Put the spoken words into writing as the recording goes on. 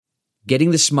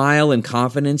Getting the smile and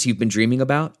confidence you've been dreaming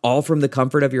about, all from the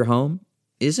comfort of your home,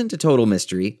 isn't a total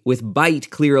mystery with Byte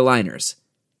clear aligners.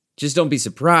 Just don't be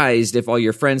surprised if all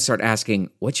your friends start asking,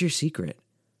 "What's your secret?"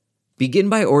 Begin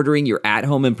by ordering your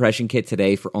at-home impression kit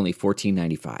today for only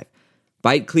 $14.95.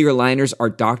 Byte clear aligners are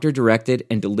doctor-directed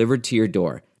and delivered to your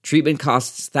door. Treatment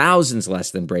costs thousands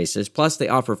less than braces, plus they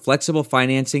offer flexible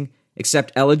financing,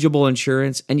 accept eligible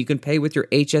insurance, and you can pay with your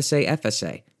HSA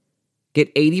FSA. Get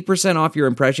 80% off your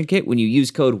impression kit when you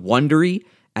use code WONDERY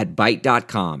at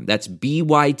Byte.com. That's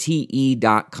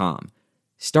BYTE.com.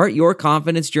 Start your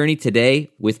confidence journey today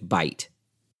with Byte.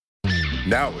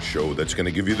 Now a show that's going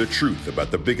to give you the truth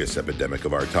about the biggest epidemic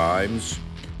of our times.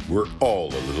 We're all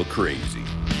a little crazy.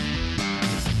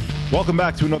 Welcome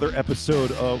back to another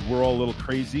episode of We're All a Little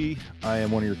Crazy. I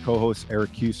am one of your co-hosts,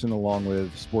 Eric Hewson, along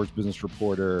with sports business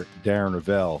reporter Darren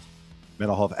Ravel,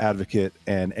 mental health advocate,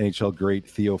 and NHL great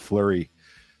Theo Fleury.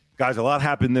 Guys, a lot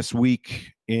happened this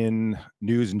week in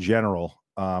news in general.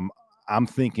 I'm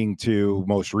thinking to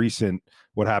most recent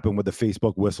what happened with the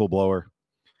Facebook whistleblower.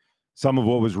 Some of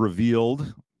what was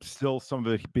revealed, still some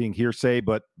of it being hearsay,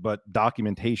 but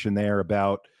documentation there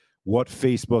about what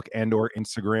Facebook and or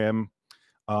Instagram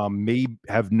may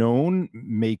have known,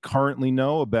 may currently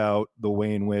know about the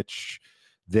way in which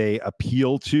they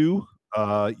appeal to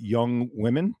young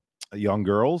women, young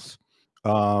girls,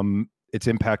 its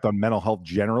impact on mental health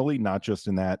generally, not just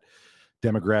in that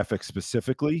demographic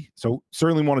specifically. So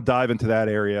certainly want to dive into that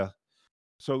area.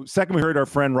 So second, we heard our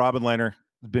friend Robin Lehner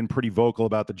has been pretty vocal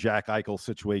about the Jack Eichel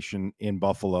situation in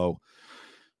Buffalo,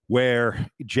 where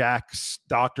Jack's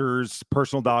doctors,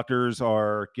 personal doctors,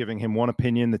 are giving him one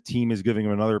opinion. The team is giving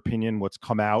him another opinion. What's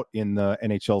come out in the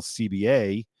NHL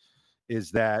CBA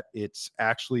is that it's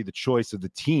actually the choice of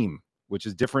the team, which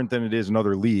is different than it is in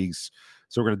other leagues.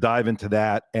 So we're going to dive into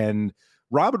that. And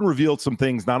Robin revealed some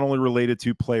things not only related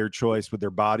to player choice with their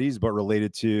bodies, but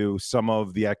related to some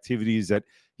of the activities that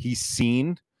he's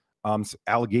seen,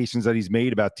 allegations that he's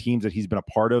made about teams that he's been a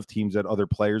part of, teams that other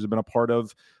players have been a part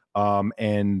of,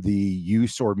 and the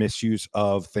use or misuse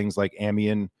of things like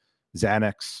Ambien,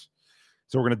 Xanax.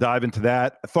 So we're going to dive into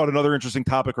that. I thought another interesting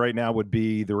topic right now would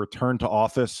be the return to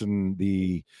office and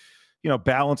the,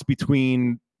 balance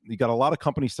between, you got a lot of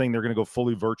companies saying they're going to go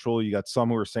fully virtual. You got some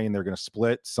who are saying they're going to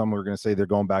split. Some who are going to say they're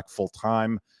going back full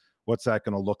time. What's that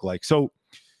going to look like? So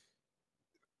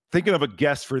thinking of a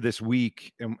guest for this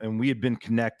week, and we had been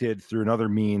connected through another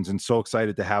means, and so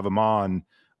excited to have him on.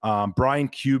 Brian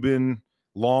Cuban,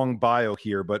 long bio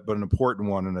here, but an important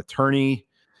one. An attorney.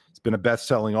 He's been a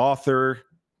best-selling author.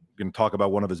 We're going to talk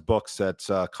about one of his books that's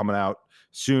coming out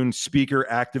soon. Speaker,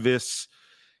 activist.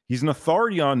 He's an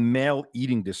authority on male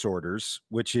eating disorders,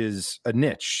 which is a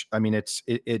niche. I mean, it's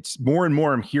more and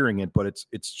more I'm hearing it, but it's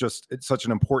such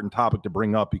an important topic to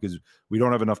bring up because we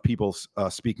don't have enough people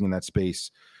speaking in that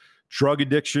space. Drug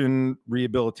addiction,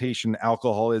 rehabilitation,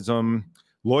 alcoholism,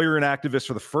 lawyer and activist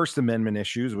for the First Amendment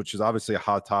issues, which is obviously a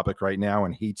hot topic right now,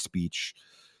 and hate speech.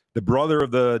 The brother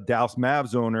of the Dallas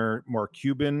Mavs owner, Mark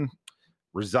Cuban,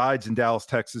 resides in Dallas,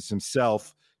 Texas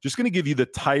himself. Just going to give you the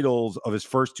titles of his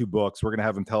first two books. We're going to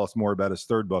have him tell us more about his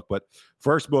third book. But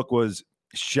first book was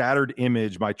Shattered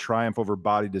Image, My Triumph Over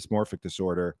Body Dysmorphic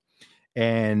Disorder.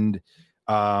 And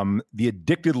The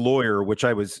Addicted Lawyer, which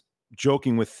I was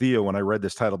joking with Theo when I read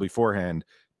this title beforehand,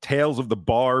 Tales of the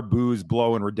Bar, Booze,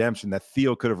 Blow, and Redemption, that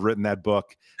Theo could have written that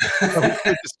book.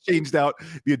 Just changed out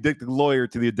The Addicted Lawyer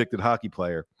to The Addicted Hockey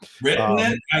Player. Written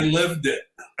it, I lived it.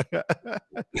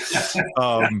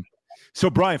 So,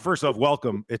 Brian, first off,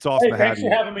 welcome. It's awesome to have you.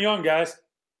 Thanks for having me on, guys.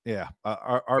 Yeah,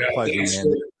 our pleasure,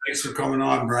 man. Thanks for coming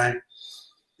on, Brian.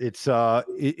 It's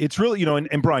really,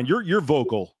 and Brian, you're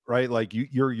vocal, right? Like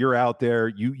you're out there,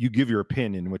 you give your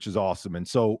opinion, which is awesome. And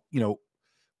so,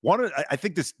 I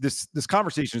think this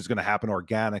conversation is going to happen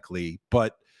organically,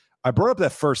 but I brought up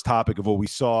that first topic of what we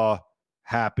saw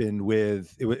happen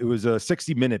with it was a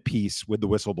 60-minute piece with the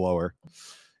whistleblower.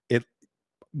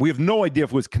 We have no idea if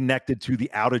it was connected to the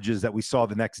outages that we saw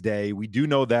the next day. We do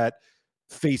know that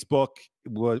Facebook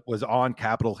was on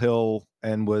Capitol Hill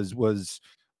and was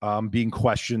being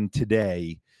questioned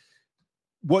today.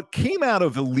 What came out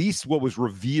of at least what was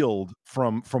revealed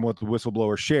from what the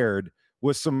whistleblower shared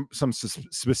was some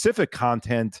specific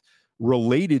content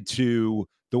related to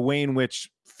the way in which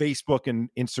Facebook and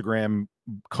Instagram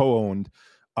co-owned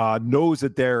knows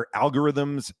that their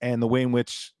algorithms and the way in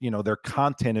which their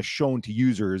content is shown to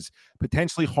users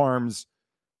potentially harms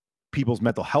people's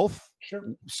mental health,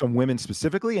 sure, some women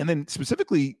specifically, and then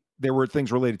specifically there were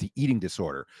things related to eating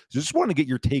disorder. So just wanted to get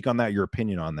your take on that, your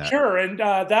opinion on that. Sure, and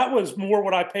that was more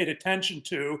what I paid attention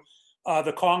to.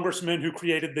 The congressman who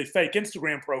created the fake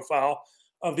Instagram profile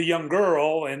of the young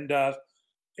girl, and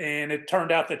it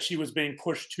turned out that she was being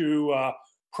pushed to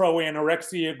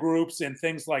pro-anorexia groups and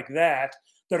things like that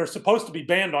are supposed to be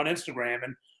banned on Instagram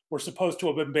and were supposed to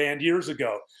have been banned years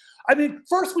ago. I mean,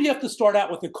 first we have to start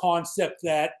out with the concept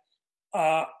that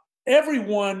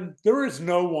there is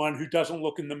no one who doesn't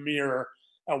look in the mirror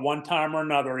at one time or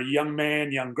another, a young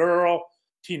man, young girl,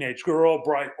 teenage girl,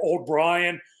 old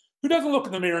Brian, who doesn't look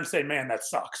in the mirror and say, man, that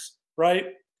sucks, right?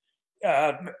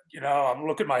 I'm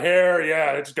looking at my hair,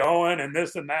 yeah, it's going, and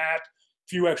this and that, a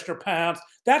few extra pounds.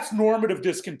 That's normative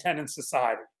discontent in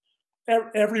society.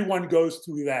 Everyone goes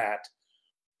through that.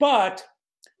 But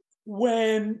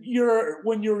when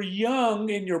you're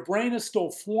young and your brain is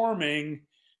still forming,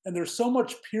 and there's so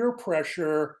much peer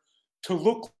pressure to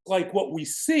look like what we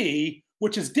see,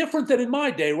 which is different than in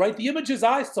my day, right? The images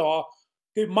I saw,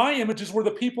 my images were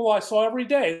the people I saw every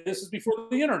day. This is before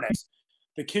the internet.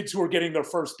 The kids who were getting their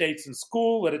first dates in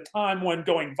school at a time when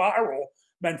going viral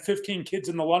meant 15 kids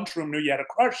in the lunchroom knew you had a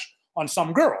crush on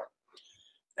some girl.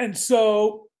 And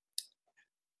so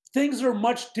things are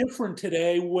much different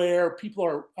today where people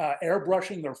are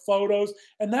airbrushing their photos,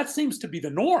 and that seems to be the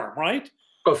norm, right?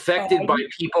 Affected by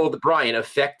people, Brian,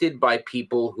 affected by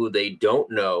people who they don't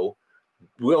know,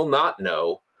 will not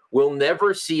know, will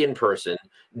never see in person,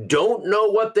 don't know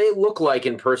what they look like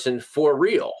in person for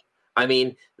real. I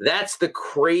mean, that's the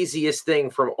craziest thing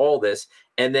from all this.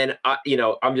 And then,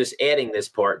 I'm just adding this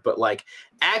part, but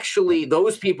actually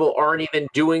those people aren't even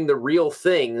doing the real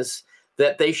things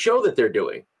that they show that they're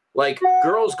doing. Like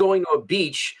girls going to a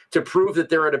beach to prove that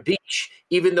they're at a beach,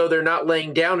 even though they're not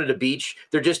laying down at a beach.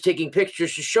 They're just taking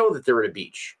pictures to show that they're at a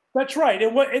beach. That's right.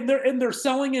 And they're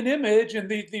selling an image, and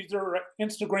these are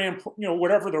Instagram,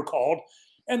 whatever they're called.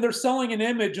 And they're selling an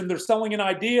image, and they're selling an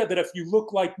idea that if you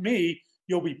look like me,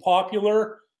 you'll be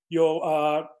popular,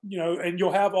 and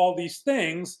you'll have all these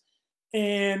things.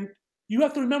 And you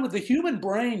have to remember the human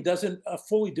brain doesn't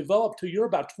fully develop till you're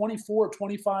about 24 or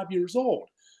 25 years old.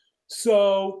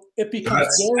 So it becomes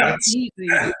very easy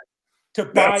to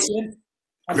buy in.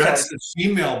 That's the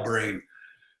female brain.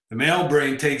 The male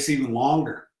brain takes even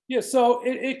longer. Yeah, so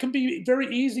it can be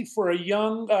very easy for a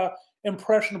young,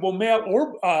 impressionable male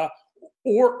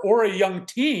or a young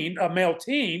teen, a male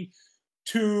teen,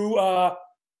 to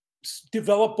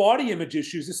develop body image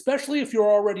issues, especially if you're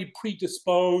already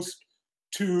predisposed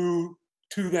to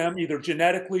them, either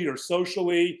genetically or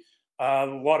socially, a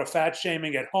lot of fat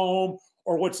shaming at home,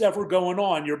 or what's ever going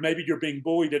on. Maybe you're being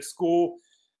bullied at school.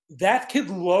 That could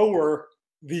lower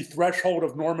the threshold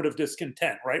of normative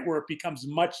discontent, right? Where it becomes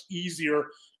much easier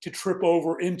to trip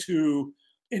over into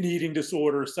an eating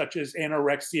disorder such as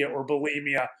anorexia or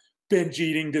bulimia, binge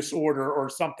eating disorder, or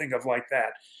something of like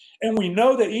that. And we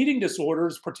know that eating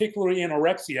disorders, particularly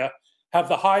anorexia, have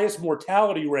the highest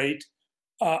mortality rate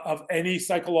of any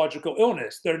psychological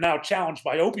illness. They're now challenged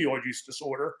by opioid use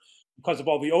disorder because of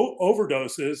all the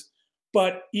overdoses.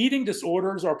 But eating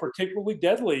disorders are particularly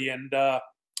deadly. And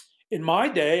in my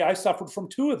day, I suffered from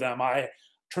two of them.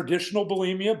 Traditional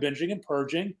bulimia, binging and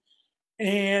purging.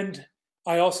 And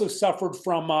I also suffered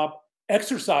from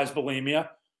exercise bulimia,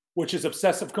 which is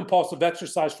obsessive compulsive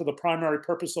exercise for the primary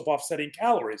purpose of offsetting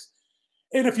calories.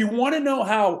 And if you want to know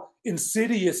how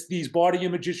insidious these body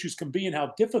image issues can be and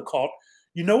how difficult,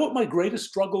 you know what my greatest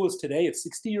struggle is today at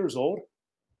 60 years old?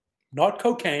 Not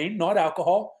cocaine, not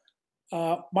alcohol,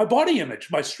 my body image,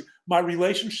 my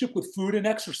relationship with food and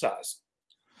exercise.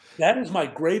 That is my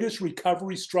greatest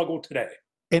recovery struggle today.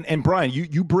 And Brian,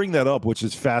 you bring that up, which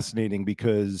is fascinating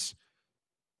because,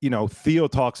 Theo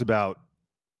talks about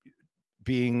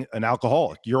being an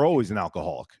alcoholic. You're always an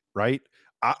alcoholic, right?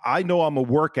 I know I'm a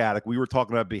work addict. We were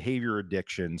talking about behavior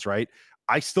addictions, right?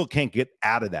 I still can't get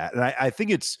out of that. And I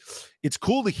think it's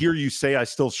cool to hear you say I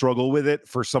still struggle with it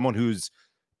for someone who's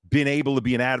been able to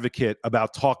be an advocate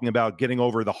about talking about getting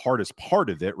over the hardest part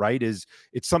of it, right? It's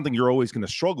something you're always going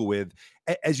to struggle with.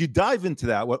 As you dive into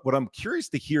that, what I'm curious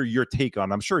to hear your take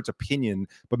on, I'm sure it's opinion,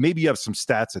 but maybe you have some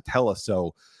stats that tell us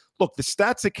so. Look, the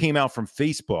stats that came out from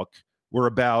Facebook were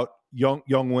about young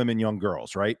women, young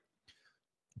girls, right?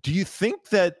 Do you think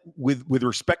that with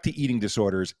respect to eating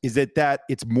disorders, is it that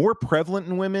it's more prevalent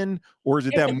in women, or is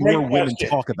it that more women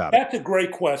talk about it? That's a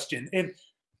great question. And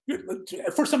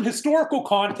for some historical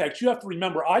context, you have to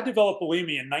remember, I developed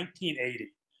bulimia in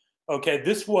 1980. Okay,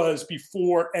 this was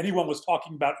before anyone was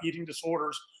talking about eating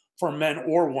disorders for men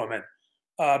or women,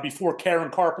 before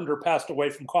Karen Carpenter passed away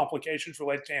from complications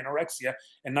related to anorexia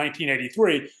in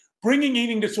 1983, bringing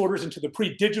eating disorders into the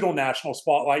pre-digital national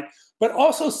spotlight, but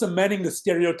also cementing the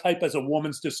stereotype as a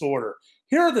woman's disorder.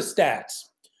 Here are the stats.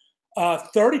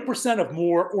 30% of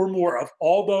more of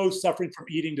all those suffering from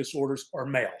eating disorders are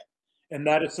male. and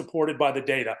that is supported by the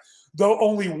data. Though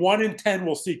only 1 in 10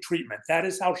 will seek treatment. That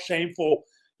is how shameful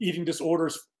eating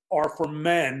disorders are for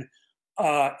men,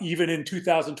 even in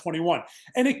 2021.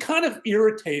 And it kind of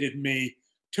irritated me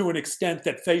to an extent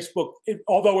that Facebook,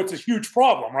 although it's a huge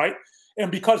problem, right? And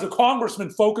because the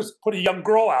congressman put a young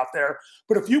girl out there,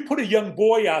 but if you put a young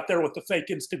boy out there with a fake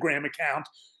Instagram account,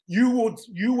 you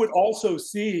would also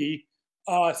see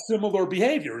similar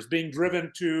behaviors being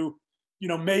driven to,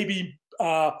 maybe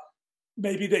the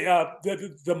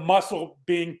muscle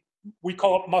being, we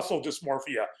call it muscle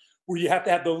dysmorphia, where you have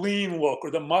to have the lean look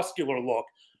or the muscular look,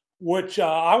 which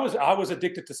I was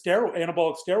addicted to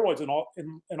anabolic steroids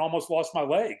and almost lost my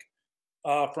leg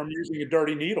from using a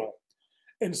dirty needle.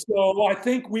 And so I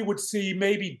think we would see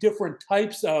maybe different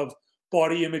types of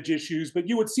body image issues, but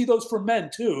you would see those for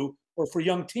men too, or for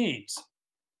young teens.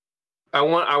 I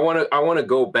want to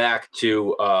go back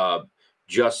to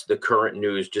just the current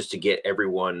news, just to get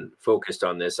everyone focused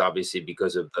on this, obviously,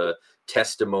 because of the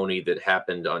testimony that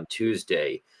happened on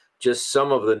Tuesday. Just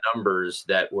some of the numbers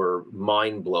that were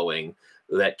mind-blowing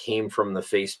that came from the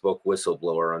Facebook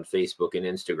whistleblower on Facebook and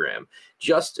Instagram.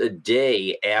 Just a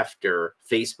day after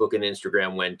Facebook and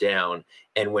Instagram went down,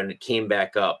 and when it came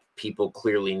back up, people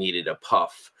clearly needed a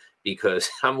puff, because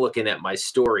I'm looking at my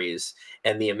stories,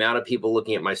 and the amount of people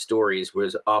looking at my stories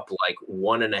was up like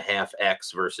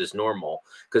 1.5x versus normal,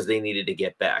 because they needed to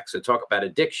get back. So talk about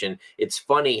addiction. It's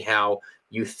funny how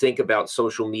you think about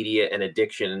social media and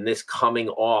addiction and this coming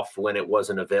off when it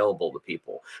wasn't available to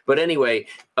people. But anyway,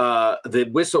 the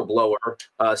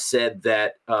whistleblower said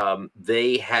that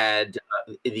they had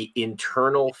the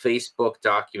internal Facebook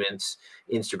documents,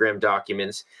 Instagram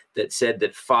documents, that said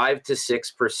that 5 to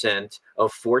 6%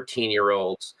 of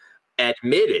 14-year-olds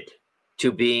admitted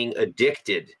to being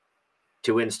addicted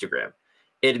to Instagram.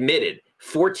 Admitted.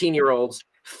 14-year-olds,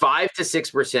 5 to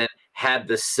 6% had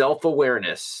the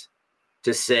self-awareness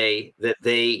to say that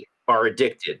they are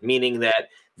addicted, meaning that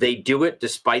they do it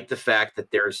despite the fact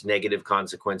that there's negative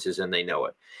consequences and they know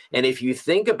it. And if you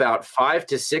think about 5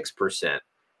 to 6%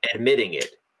 admitting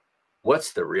it,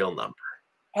 what's the real number?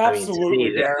 Absolutely,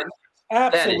 Darren.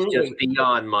 Absolutely. That is just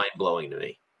beyond mind-blowing to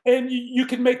me. And you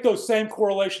can make those same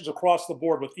correlations across the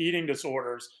board with eating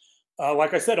disorders.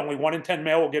 Like I said, only 1 in 10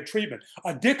 male will get treatment.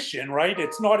 Addiction, right?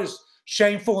 It's not as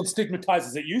shameful and stigmatized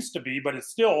as it used to be, but it's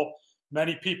still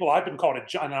many people. I've been called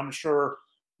and I'm sure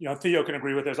Theo can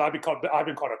agree with this. I've been called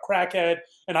a crackhead,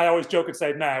 and I always joke and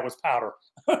say, "Nah, it was powder."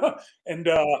 And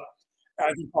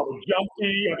I've been called a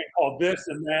junkie. I've been called this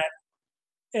and that,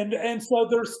 and so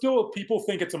there's still people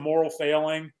think it's a moral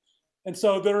failing, and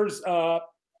so there's a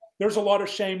lot of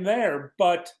shame there.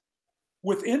 But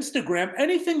with Instagram,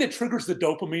 anything that triggers the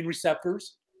dopamine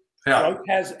receptors, right,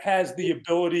 has the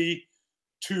ability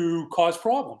to cause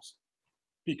problems,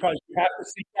 because you have to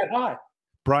seek that high.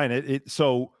 Brian,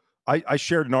 so I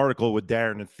shared an article with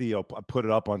Darren and Theo. I put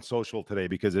it up on social today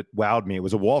because it wowed me. It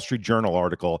was a Wall Street Journal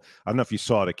article. I don't know if you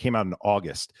saw it. It came out in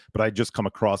August, but I just come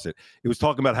across it. It was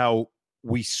talking about how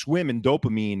we swim in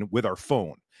dopamine with our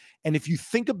phone. And if you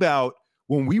think about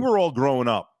when we were all growing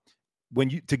up,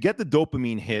 to get the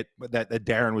dopamine hit that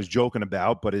Darren was joking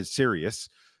about, but is serious,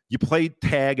 you played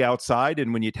tag outside,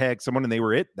 and when you tagged someone and they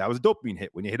were it, that was a dopamine hit.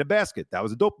 When you hit a basket, that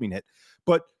was a dopamine hit.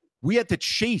 But we had to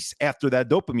chase after that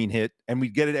dopamine hit, and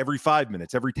we'd get it every 5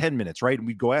 minutes, every 10 minutes, right? And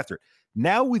we'd go after it.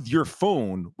 Now with your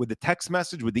phone, with the text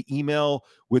message, with the email,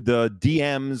 with the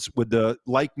DMs, with the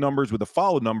like numbers, with the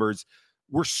follow numbers,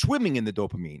 we're swimming in the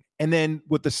dopamine. And then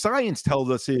what the science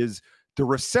tells us is the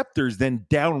receptors then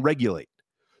downregulate.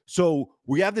 So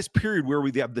we have this period where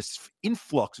we have this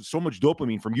influx of so much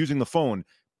dopamine from using the phone.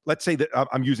 Let's say that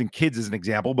I'm using kids as an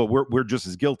example, but we're just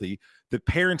as guilty. The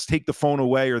parents take the phone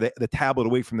away or the tablet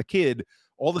away from the kid.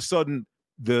 All of a sudden,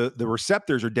 the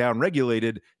receptors are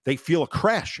downregulated. They feel a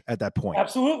crash at that point.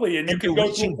 Absolutely, and you can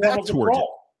go through a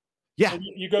withdrawal. Yeah,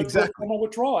 you go through a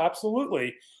withdrawal.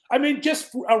 Absolutely. I mean,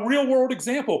 just a real world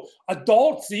example.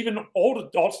 Adults, even old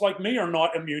adults like me, are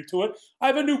not immune to it. I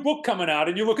have a new book coming out,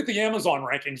 and you look at the Amazon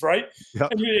rankings, right?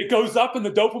 Yep. And it goes up, and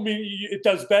the dopamine, it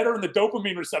does better, and the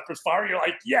dopamine receptors fire. You're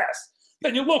like, yes.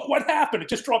 Then you look, what happened? It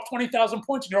just dropped 20,000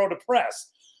 points, and you're all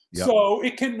depressed. Yep. So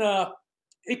it can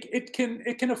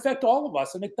affect all of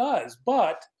us, and it does.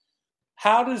 But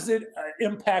how does it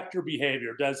impact your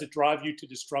behavior? Does it drive you to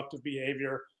destructive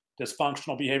behavior?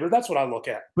 Dysfunctional behavior? That's what I look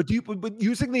at. But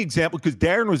using the example, because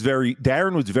Darren was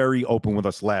very open with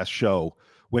us last show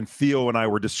when Theo and I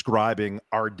were describing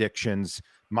our addictions.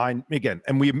 Mine, again,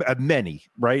 and we have many,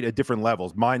 right, at different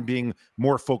levels. Mine being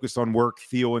more focused on work,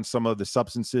 Theo and some of the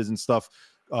substances and stuff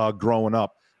growing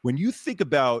up. When you think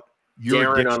about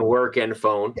your Darren on work and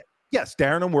phone. Yes,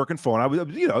 Darren, I'm working phone. I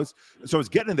was, so I was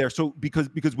getting in there. So because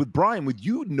with Brian, with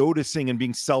you noticing and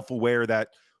being self-aware that,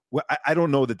 well, I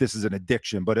don't know that this is an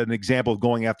addiction, but an example of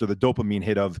going after the dopamine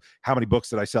hit of how many books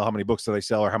did I sell,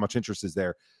 or how much interest is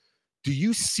there? Do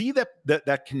you see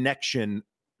that connection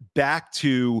back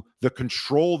to the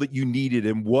control that you needed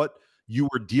and what you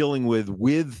were dealing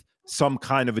with some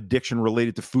kind of addiction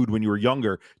related to food when you were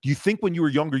younger? Do you think when you were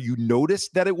younger, you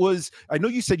noticed that it was, I know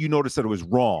you said you noticed that it was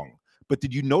wrong, but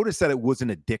did you notice that it was an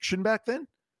addiction back then?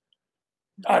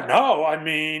 No, I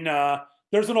mean,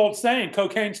 there's an old saying,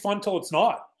 cocaine's fun till it's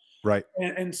not. Right.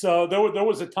 And so there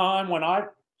was a time when I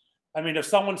mean, if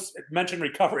someone mentioned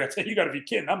recovery, I'd say, you got to be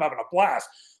kidding. I'm having a blast.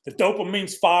 The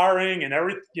dopamine's firing and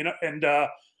everything, and I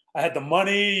had the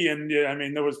money and I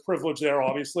mean, there was privilege there,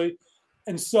 obviously.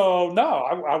 And so, no,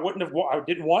 I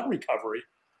didn't want recovery.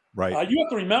 Right. You have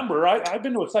to remember, I've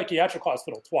been to a psychiatric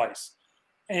hospital twice.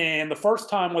 And the first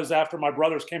time was after my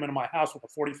brothers came into my house with a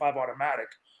 .45 automatic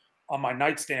on my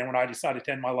nightstand when I decided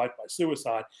to end my life by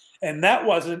suicide. And that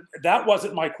wasn't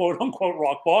my quote unquote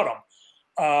rock bottom.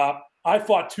 I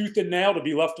fought tooth and nail to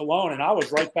be left alone, and I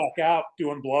was right back out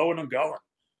doing blowing and going.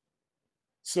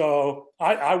 So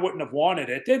I wouldn't have wanted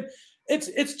it. And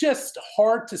it's just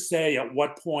hard to say at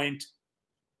what point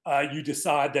you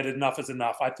decide that enough is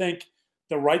enough. I think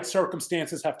the right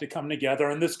circumstances have to come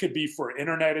together, and this could be for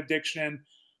internet addiction,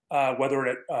 whether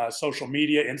it's social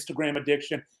media, Instagram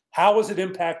addiction. How is it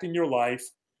impacting your life?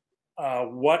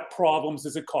 What problems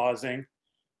is it causing?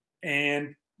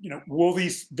 And will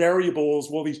these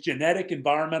genetic,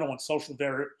 environmental, and social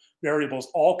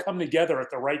variables all come together at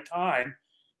the right time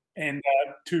and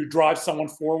to drive someone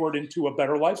forward into a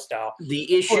better lifestyle?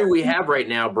 The issue we have right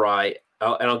now, Brian,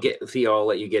 and I'll get Theo, I'll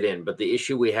let you get in, but the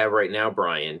issue we have right now,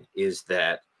 Brian, is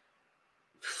that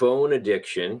phone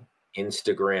addiction,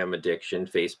 Instagram addiction,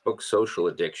 Facebook social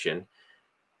addiction,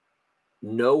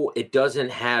 no, it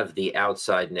doesn't have the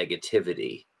outside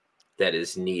negativity that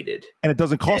is needed. And it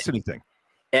doesn't cost anything.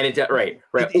 And it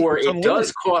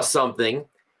does cost something,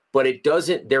 but it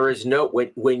doesn't. There is no,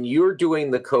 when you're doing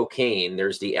the cocaine,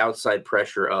 there's the outside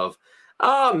pressure of,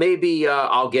 maybe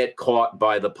I'll get caught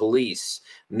by the police.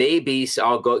 Maybe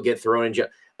I'll get thrown in jail.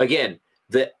 Again,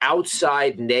 the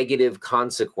outside negative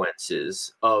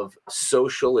consequences of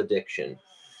social addiction,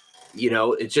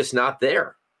 it's just not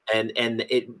there. And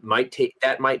it might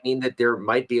mean that there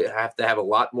might have to have a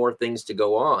lot more things to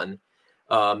go on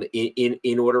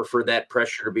in order for that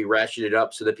pressure to be ratcheted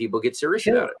up so that people get serious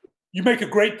about it. You make a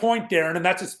great point, Darren, and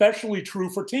that's especially true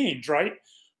for teens, right?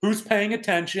 Who's paying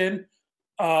attention?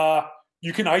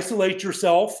 You can isolate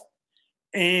yourself.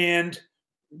 And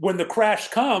when the crash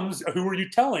comes, who are you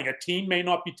telling? A teen may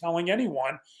not be telling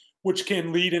anyone, which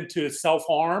can lead into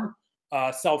self-harm,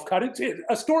 self-cutting.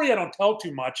 A story I don't tell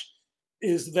too much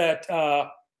is that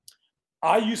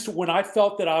I used to, when I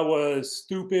felt that I was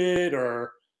stupid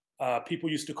or people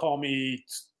used to call me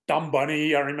dumb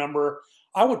bunny, I remember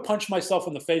I would punch myself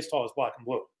in the face till I was black and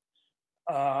blue,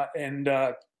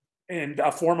 and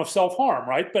a form of self-harm,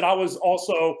 right? But I was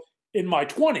also in my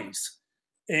 20s,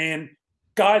 and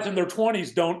guys in their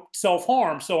 20s don't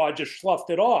self-harm, so I just sloughed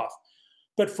it off.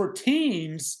 But for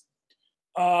teens,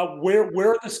 where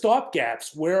are the stopgaps?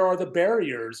 Where are the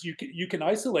barriers? You can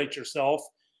isolate yourself,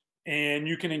 and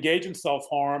you can engage in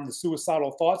self-harm. The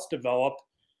suicidal thoughts develop,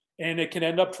 and it can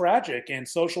end up tragic. And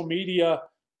social media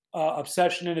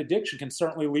obsession and addiction can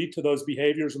certainly lead to those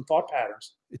behaviors and thought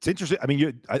patterns. It's interesting. I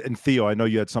mean, and Theo, I know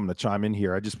you had something to chime in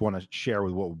here. I just want to share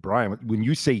with Brian, when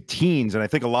you say teens, and I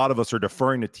think a lot of us are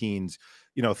deferring to teens,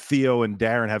 Theo and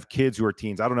Darren have kids who are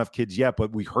teens. I don't have kids yet,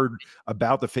 but we heard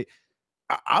about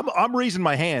I'm raising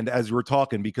my hand as we're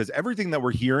talking, because everything that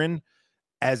we're hearing,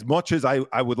 as much as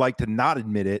I would like to not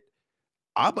admit it,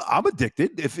 I'm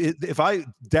addicted. If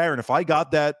I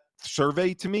got that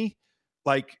survey to me,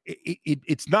 like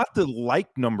it's not the like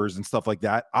numbers and stuff like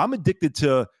that. I'm addicted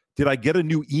to, did I get a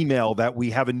new email that we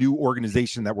have a new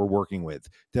organization that we're working with?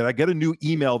 Did I get a new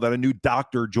email that a new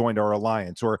doctor joined our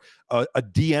alliance, or a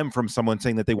DM from someone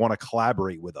saying that they want to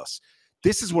collaborate with us?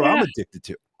 This is what I'm addicted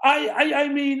to. I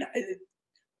mean,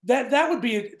 that would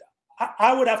be,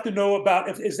 I would have to know about,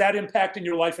 is that impacting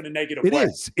your life in a negative way?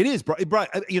 It is, Brian.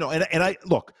 And I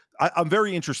look, I'm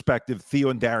very introspective. Theo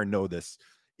and Darren know this.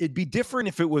 It'd be different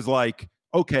if it was like,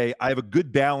 okay, I have a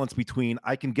good balance between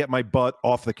I can get my butt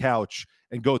off the couch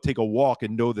and go take a walk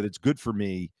and know that it's good for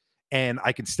me, and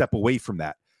I can step away from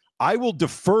that. I will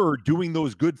defer doing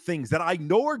those good things that I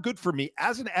know are good for me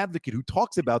as an advocate who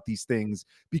talks about these things,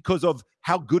 because of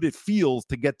how good it feels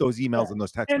to get those emails and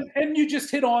those texts. And you just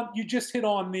hit on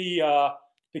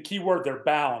the key word there,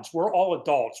 balance. We're all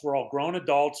adults. We're all grown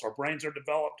adults. Our brains are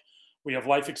developed. We have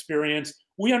life experience.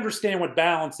 We understand what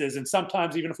balance is. And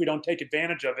sometimes, even if we don't take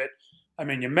advantage of it, I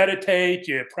mean, you meditate,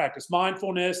 you practice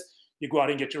mindfulness, you go out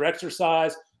and get your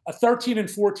exercise. A 13 and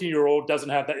 14-year-old doesn't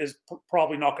have that, is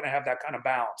probably not going to have that kind of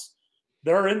balance.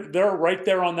 They're right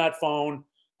there on that phone,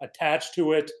 attached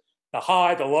to it, the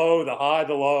high, the low, the high,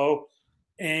 the low.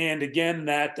 And again,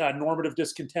 that normative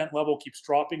discontent level keeps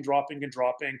dropping.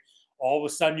 All of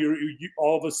a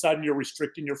sudden, you're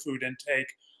restricting your food intake.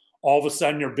 All of a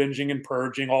sudden, you're binging and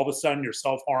purging. All of a sudden, you're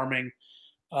self-harming.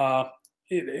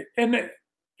 And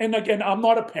again, I'm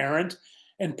not a parent,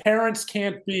 and parents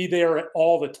can't be there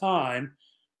all the time.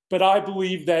 But I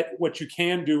believe that what you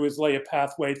can do is lay a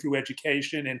pathway through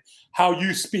education and how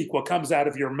you speak, what comes out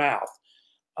of your mouth.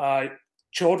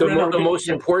 Children the most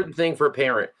important thing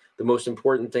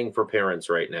for parents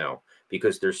right now,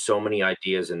 because there's so many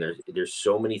ideas and there's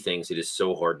so many things, it is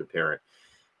so hard to parent,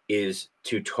 is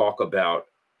to talk about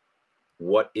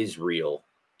what is real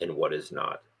and what is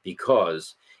not.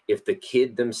 Because if the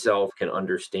kid themselves can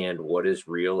understand what is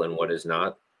real and what is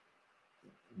not,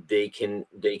 they can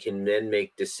then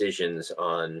make decisions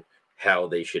on how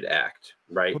they should act,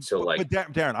 right? But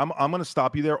Darren, I'm going to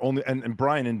stop you there. Only, and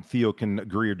Brian and Theo can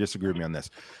agree or disagree with me on this.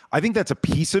 I think that's a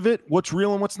piece of it, what's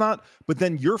real and what's not. But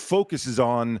then your focus is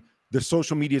on the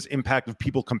social media's impact of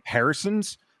people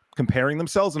comparing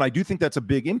themselves. And I do think that's a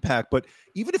big impact. But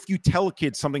even if you tell a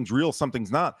kid something's real,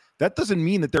 something's not, that doesn't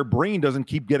mean that their brain doesn't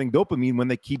keep getting dopamine when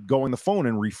they keep going the phone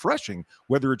and refreshing,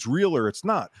 whether it's real or it's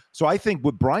not. So I think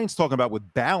what Brian's talking about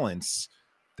with balance,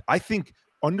 I think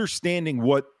understanding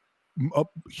what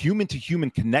human to human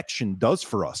connection does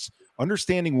for us,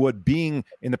 understanding what being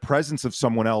in the presence of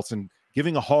someone else and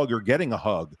giving a hug or getting a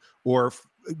hug or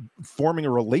forming a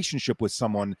relationship with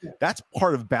someone, that's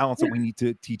part of balance that we need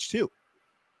to teach too.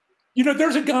 You know,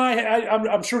 there's a guy,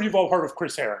 I'm sure you've all heard of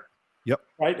Chris Herron. Yep.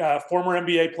 Right? Former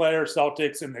NBA player,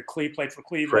 Celtics, and played for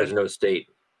Cleveland. Fresno State.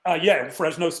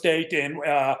 Fresno State, and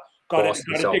got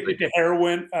addicted to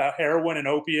heroin and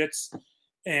opiates,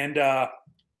 and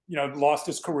lost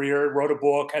his career, wrote a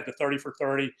book, had the 30 for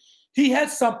 30. He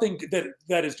has something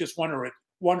that is just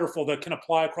wonderful that can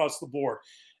apply across the board.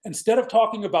 Instead of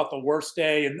talking about the worst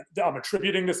day, and I'm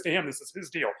attributing this to him, this is his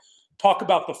deal, talk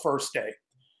about the first day.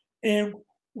 And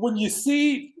when you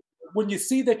see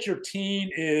that your teen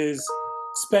is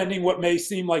spending what may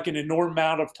seem like an enormous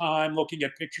amount of time looking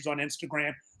at pictures on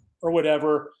Instagram or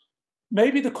whatever,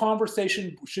 maybe the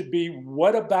conversation should be,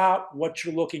 what about what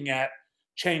you're looking at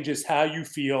changes how you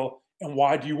feel, and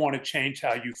why do you want to change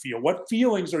how you feel? What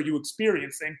feelings are you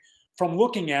experiencing from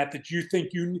looking at that you think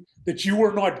that you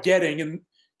are not getting in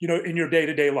your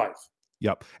day-to-day life?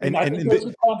 Yep. And I think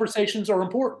those conversations are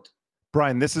important.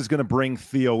 Brian, this is going to bring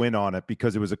Theo in on it,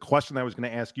 because it was a question I was going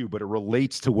to ask you, but it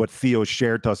relates to what Theo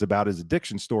shared to us about his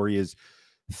addiction story. Is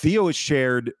Theo has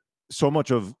shared so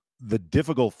much of the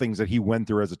difficult things that he went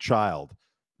through as a child,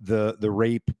 the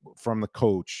rape from the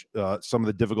coach, some of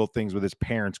the difficult things with his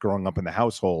parents growing up in the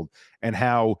household, and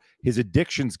how his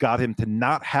addictions got him to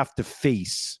not have to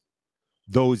face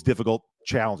those difficult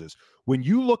challenges. When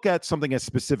you look at something as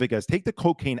specific as, take the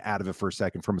cocaine out of it for a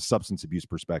second from a substance abuse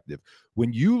perspective,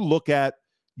 when you look at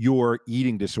your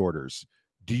eating disorders,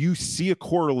 do you see a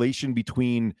correlation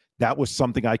between that was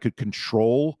something I could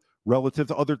control relative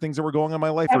to other things that were going on in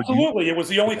my life? Absolutely. It was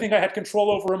the only thing I had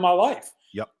control over in my life.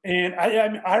 Yep. And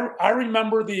I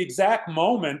remember the exact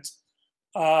moment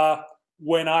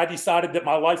when I decided that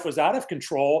my life was out of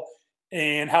control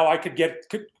and how I could get,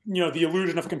 the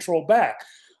illusion of control back.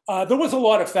 There was a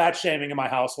lot of fat shaming in my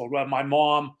household. My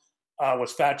mom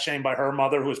was fat shamed by her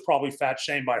mother, who was probably fat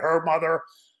shamed by her mother.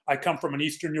 I come from an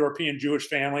Eastern European Jewish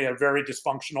family, a very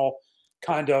dysfunctional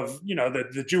kind of,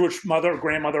 the Jewish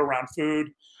grandmother around food.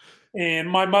 And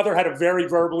my mother had a very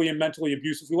verbally and mentally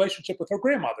abusive relationship with her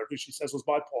grandmother, who she says was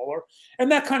bipolar. And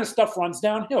that kind of stuff runs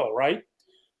downhill, right?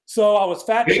 So I was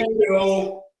fat shamed.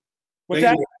 What's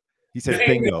that? He said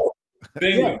bingo.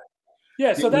 Bingo.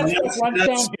 Yeah, so that stuff runs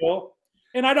downhill.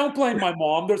 And I don't blame my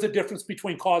mom. There's a difference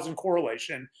between cause and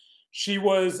correlation. She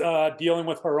was dealing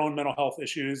with her own mental health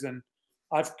issues, and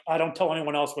I don't tell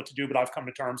anyone else what to do, but I've come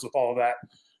to terms with all of that.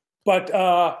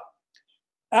 But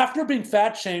after being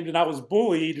fat shamed, and I was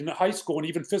bullied in high school and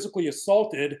even physically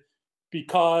assaulted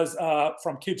because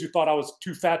from kids who thought I was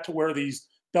too fat to wear these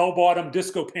bell-bottom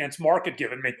disco pants Mark had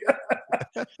given me.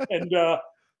 And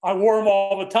I wore them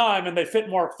all the time, and they fit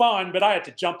Mark fine, but I had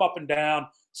to jump up and down,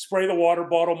 spray the water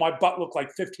bottle. My butt looked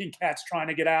like 15 cats trying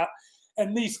to get out.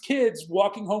 And these kids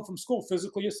walking home from school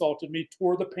physically assaulted me,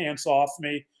 tore the pants off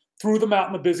me, threw them out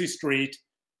in the busy street,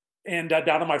 and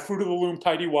down in my Fruit of the Loom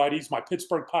tighty whities, my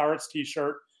Pittsburgh Pirates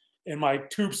t-shirt, and my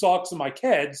tube socks and my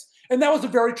Keds. And that was a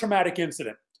very traumatic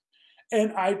incident.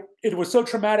 And it was so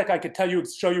traumatic, I could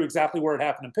show you exactly where it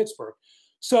happened in Pittsburgh.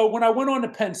 So when I went on to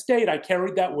Penn State, I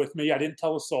carried that with me. I didn't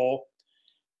tell a soul.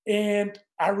 And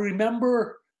I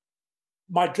remember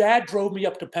my dad drove me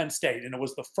up to Penn State, and it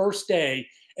was the first day.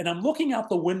 And I'm looking out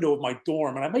the window of my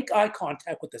dorm, and I make eye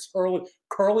contact with this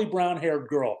curly brown-haired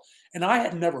girl. And I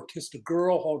had never kissed a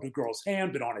girl, held a girl's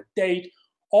hand, been on a date,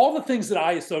 all the things that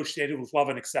I associated with love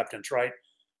and acceptance, right?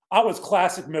 I was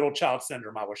classic middle child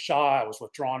syndrome. I was shy, I was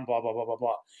withdrawn, blah, blah, blah, blah,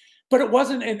 blah. But it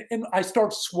wasn't, and I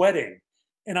start sweating.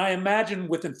 And I imagine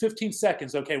within 15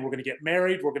 seconds, okay, we're going to get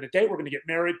married, we're going to date, we're going to get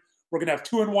married, we're going to have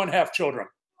 2 1/2 children.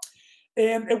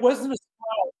 And it wasn't a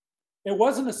smile. It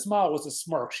wasn't a smile, it was a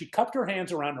smirk. She cupped her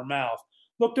hands around her mouth,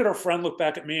 looked at her friend, looked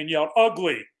back at me and yelled,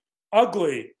 ugly,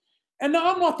 ugly. And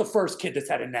now I'm not the first kid that's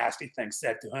had a nasty thing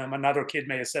said to him. Another kid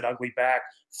may have said ugly back,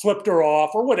 flipped her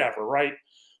off or whatever, right?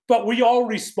 But we all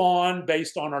respond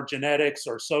based on our genetics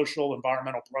or social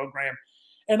environmental program.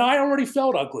 And I already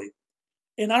felt ugly.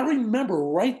 And I remember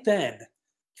right then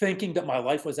thinking that my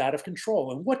life was out of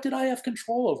control. And what did I have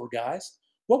control over, guys?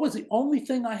 What was the only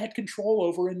thing I had control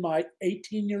over in my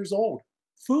 18 years old?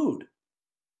 Food.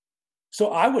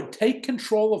 So I would take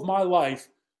control of my life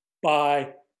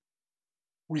by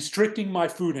restricting my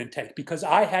food intake because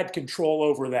I had control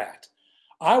over that.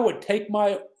 I would take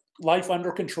my life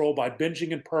under control by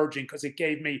binging and purging because it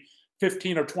gave me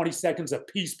 15 or 20 seconds of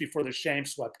peace before the shame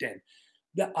swept in.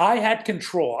 That I had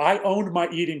control. I owned my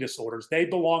eating disorders. They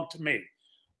belonged to me.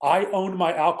 I owned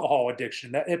my alcohol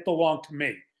addiction. That it belonged to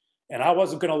me. And I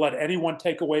wasn't going to let anyone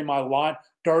take away my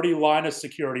dirty line of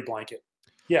security blanket.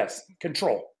 Yes,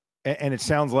 control. And it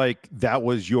sounds like that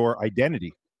was your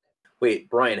identity. Wait,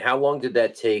 Brian, how long did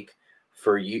that take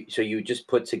for you? So you just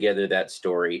put together that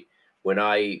story. When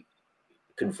I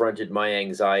confronted my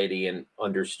anxiety and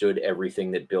understood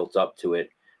everything that built up to it,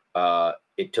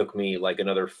 it took me like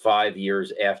another 5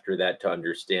 years after that to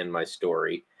understand my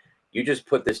story. You just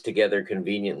put this together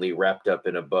conveniently wrapped up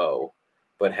in a bow.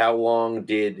 But how long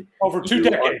did over 2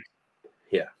 decades?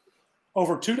 Yeah.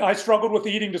 I struggled with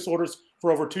eating disorders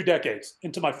for over 2 decades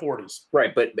into my 40s.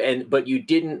 Right. But you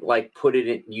didn't like put it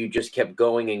in, you just kept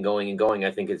going and going and going.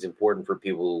 I think it's important for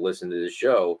people who listen to the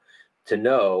show to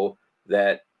know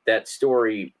that that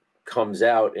story comes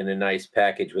out in a nice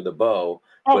package with a bow.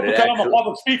 Oh, because I'm a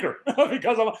public speaker.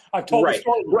 Because I've told the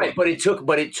story. Right. But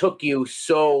it took you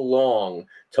so long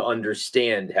to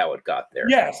understand how it got there.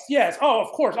 Yes. Oh,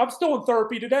 of course. I'm still in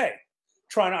therapy today,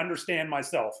 trying to understand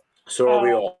myself. So are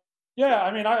we all. Yeah,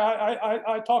 I mean,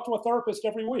 I talk to a therapist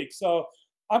every week, so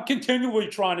I'm continually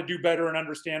trying to do better and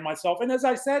understand myself. And as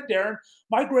I said, Darren,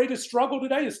 my greatest struggle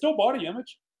today is still body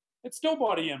image. It's still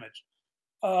body image.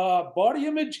 Body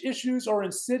image issues are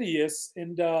insidious,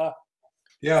 and but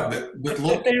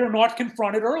look, they are not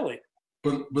confronted early.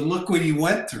 But look what you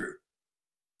went through.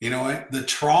 You know, the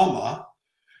trauma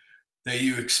that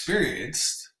you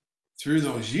experienced through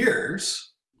those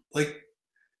years, like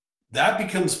that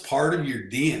becomes part of your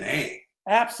DNA.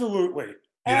 Absolutely.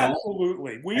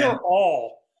 Absolutely. We are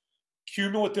all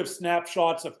cumulative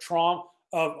snapshots of trauma,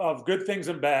 of good things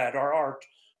and bad.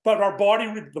 But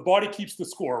the body keeps the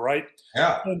score, right?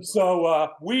 Yeah. And so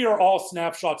we are all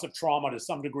snapshots of trauma to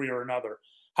some degree or another.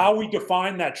 How we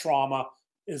define that trauma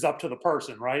is up to the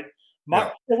person, right?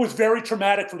 It was very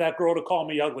traumatic for that girl to call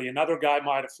me ugly. Another guy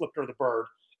might have flipped her the bird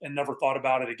and never thought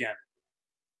about it again.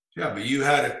 Yeah, but you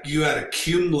had a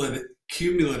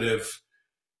cumulative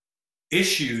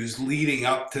issues leading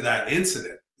up to that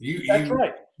incident. That's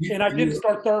right. And I didn't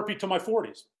start therapy till my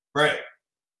 40s. Right.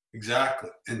 Exactly.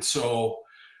 And so,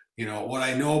 you know, what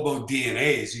I know about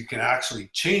DNA is you can actually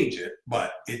change it,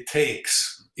 but it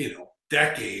takes, you know,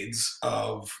 decades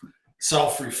of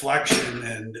self-reflection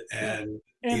and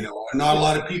you know, not a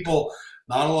lot of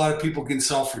people can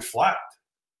self-reflect.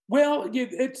 Well,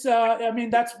 it's I mean,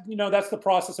 that's the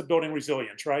process of building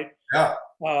resilience, right? Yeah.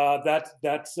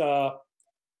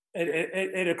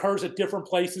 It occurs at different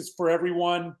places for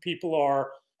everyone.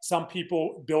 Some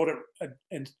people build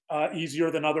it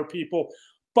easier than other people.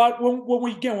 But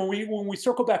when we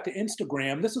circle back to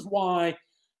Instagram, this is why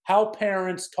how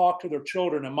parents talk to their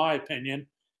children, in my opinion,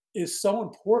 is so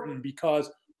important,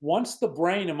 because once the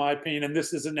brain, in my opinion, and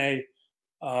this isn't a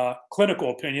clinical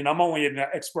opinion, I'm only an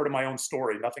expert in my own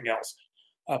story, nothing else.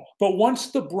 But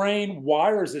once the brain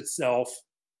wires itself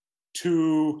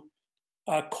to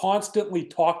constantly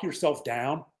talk yourself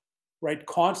down, right?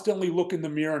 Constantly look in the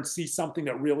mirror and see something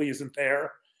that really isn't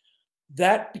there,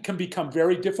 that can become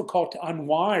very difficult to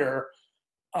unwire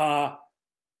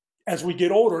as we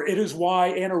get older. It is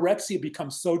why anorexia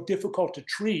becomes so difficult to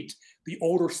treat the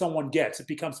older someone gets. It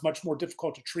becomes much more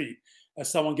difficult to treat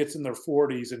as someone gets in their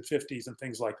 40s and 50s and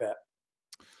things like that.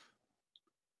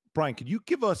 Brian, could you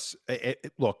give us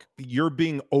look, you're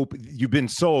being open. You've been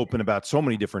so open about so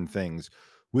many different things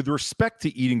with respect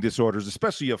to eating disorders,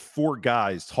 especially you have 4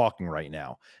 guys talking right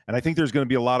now. And I think there's going to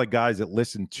be a lot of guys that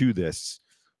listen to this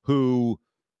who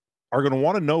are going to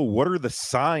want to know, what are the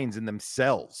signs in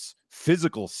themselves,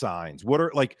 physical signs? What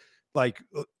are like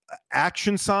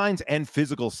action signs and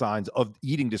physical signs of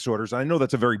eating disorders? And I know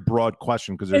that's a very broad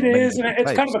question because it is, and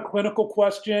it's kind of a clinical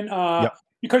question. Yep.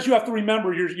 Because you have to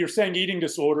remember, you're saying eating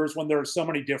disorders when there are so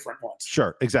many different ones.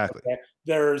 Sure, exactly. Okay?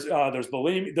 There's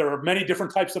bulimia. There are many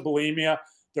different types of bulimia.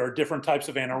 There are different types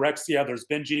of anorexia. There's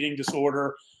binge eating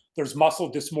disorder. There's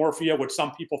muscle dysmorphia, which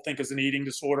some people think is an eating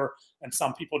disorder and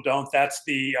some people don't. That's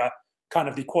the kind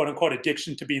of the quote unquote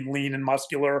addiction to being lean and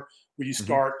muscular, where you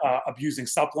start abusing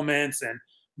supplements and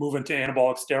moving to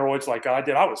anabolic steroids like I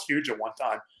did. I was huge at one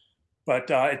time,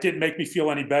 but it didn't make me feel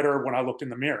any better when I looked in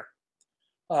the mirror.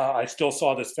 I still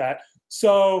saw this fat.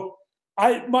 So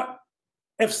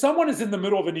if someone is in the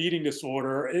middle of an eating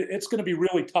disorder, it's going to be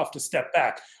really tough to step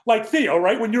back. Like Theo,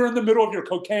 right? When you're in the middle of your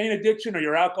cocaine addiction or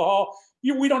your alcohol,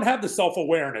 we don't have the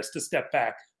self-awareness to step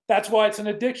back. That's why it's an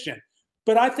addiction.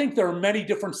 But I think there are many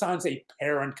different signs a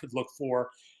parent could look for.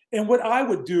 And what I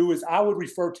would do is I would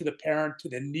refer to the parent to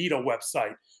the NEDA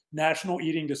website, National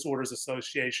Eating Disorders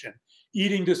Association,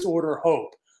 Eating Disorder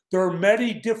Hope. There are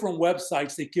many different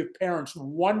websites that give parents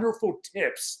wonderful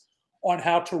tips on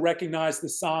how to recognize the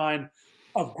sign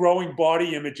of growing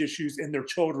body image issues in their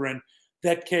children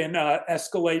that can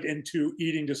escalate into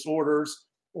eating disorders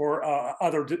or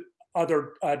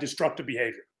other destructive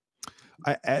behavior.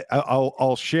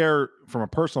 I'll share from a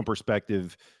personal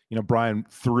perspective. You know, Brian,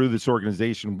 through this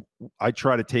organization, I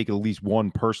try to take at least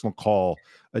one personal call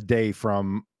a day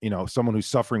from, someone who's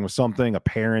suffering with something, a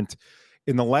parent.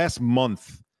 In the last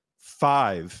month,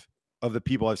 5 of the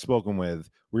people I've spoken with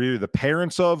were either the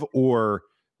parents of or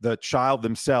the child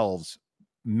themselves,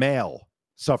 male,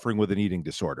 suffering with an eating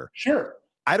disorder. Sure.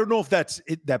 I don't know if that's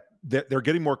it, that they're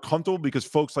getting more comfortable because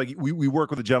folks like we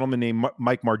work with a gentleman named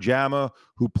Mike Marjama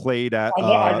who played at.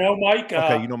 I know Mike.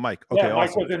 Okay, you know Mike. Okay, yeah,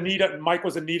 awesome. Mike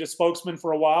was a NEDA spokesman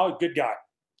for a while. Good guy.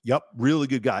 Yep, really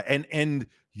good guy. And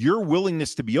your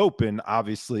willingness to be open,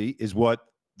 obviously, is what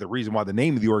the reason why the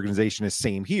name of the organization is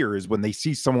Same Here is when they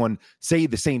see someone say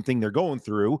the same thing they're going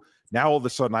through. Now all of a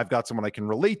sudden, I've got someone I can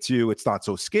relate to. It's not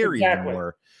so scary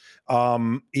anymore.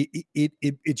 I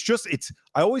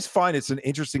always find it's an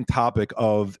interesting topic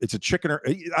of it's a chicken or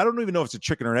I don't even know if it's a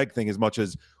chicken or an egg thing as much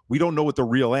as we don't know what the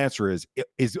real answer is.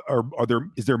 Is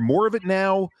there more of it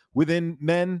now within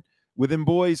men, within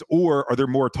boys, or are there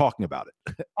more talking about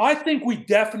it? I think we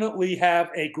definitely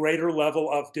have a greater level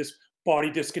of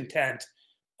body discontent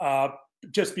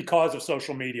just because of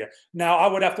social media. Now I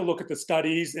would have to look at the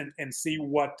studies and see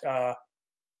what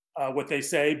they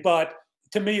say, but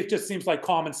to me, it just seems like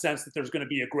common sense that there's going to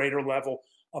be a greater level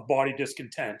of body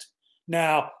discontent.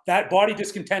 Now, that body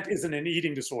discontent isn't an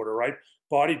eating disorder, right?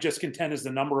 Body discontent is the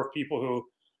number of people who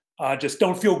just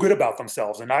don't feel good about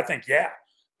themselves. And I think,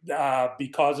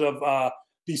 because of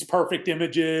these perfect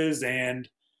images and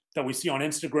that we see on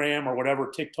Instagram or whatever,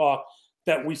 TikTok,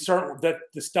 that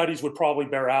the studies would probably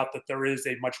bear out that there is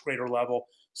a much greater level,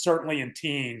 certainly in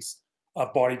teens,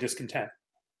 of body discontent.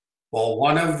 Well,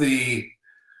 one of the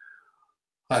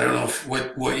I don't know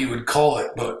what you would call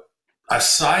it, but a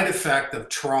side effect of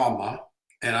trauma,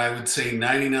 and I would say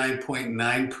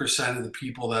 99.9% of the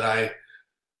people that I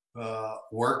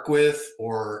work with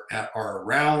or are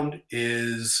around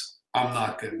is I'm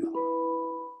not good enough.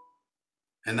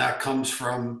 And that comes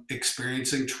from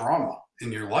experiencing trauma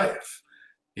in your life,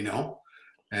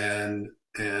 and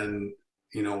to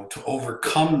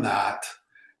overcome that,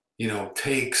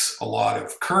 takes a lot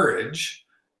of courage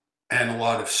and a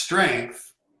lot of strength.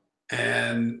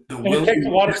 And it takes a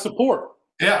lot of support.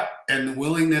 Yeah, and the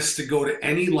willingness to go to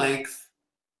any length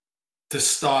to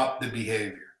stop the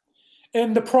behavior.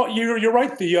 And you're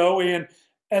right, Theo. And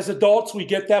as adults, we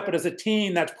get that, but as a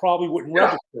teen, that probably wouldn't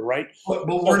register, right? But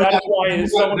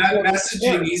that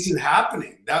messaging isn't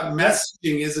happening. That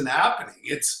messaging isn't happening.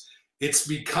 It's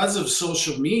because of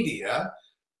social media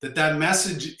that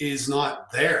message is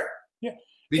not there. Yeah,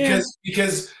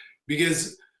 because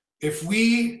if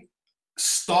we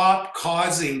stop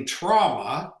causing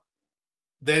trauma,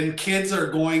 then kids are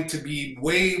going to be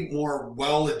way more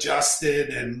well-adjusted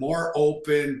and more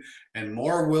open and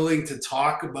more willing to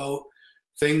talk about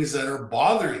things that are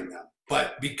bothering them.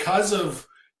 But because of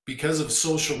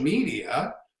social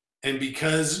media and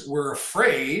because we're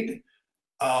afraid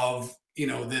of,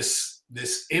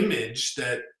 this image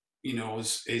that,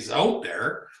 is out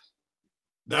there,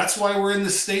 That's why we're in the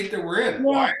state that we're in.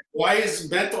 Yeah. Why is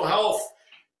mental health,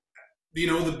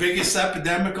 the biggest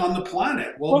epidemic on the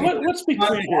planet? Well, let's be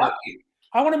clear here.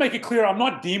 I want to make it clear. I'm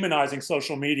not demonizing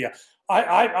social media.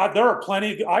 There are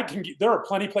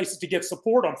plenty places to get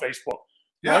support on Facebook.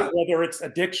 Yeah. Right? Whether it's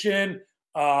addiction.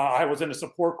 I was in a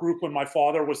support group when my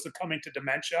father was succumbing to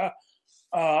dementia.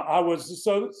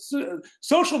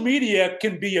 Social media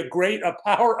can be a great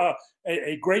power of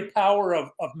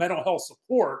mental health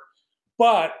support,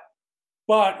 but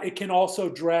it can also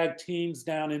drag teens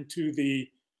down into the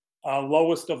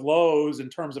lowest of lows in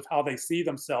terms of how they see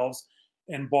themselves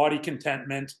and body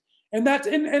contentment.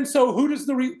 And so who does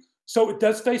so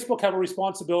does Facebook have a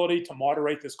responsibility to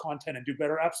moderate this content and do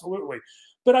better? Absolutely.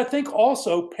 But I think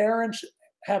also parents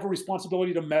have a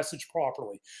responsibility to message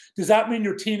properly. Does that mean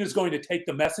your teen is going to take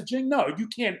the messaging? No, you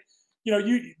can't.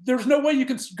 There's no way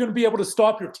going to be able to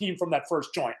stop your teen from that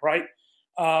first joint, right?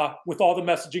 With all the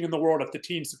messaging in the world, if the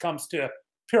teen succumbs to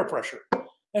peer pressure.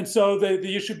 And so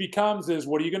the issue becomes is,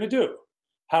 what are you going to do?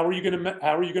 How are you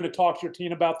going to talk to your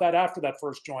teen about that after that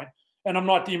first joint? And I'm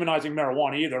not demonizing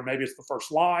marijuana either. Maybe it's the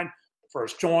first line,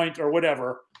 first joint, or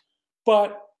whatever.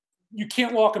 But you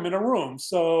can't lock them in a room.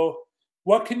 So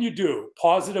what can you do?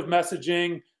 Positive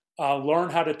messaging, learn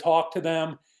how to talk to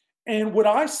them. And what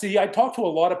I see, I talk to a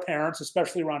lot of parents,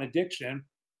 especially around addiction.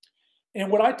 And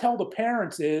what I tell the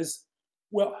parents is,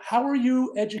 well, how are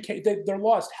you educating? They're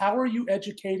lost. How are you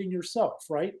educating yourself,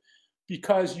 right?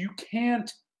 Because you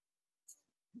can't,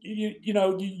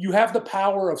 you have the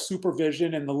power of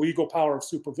supervision and the legal power of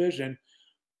supervision,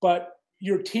 but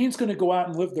your teen's going to go out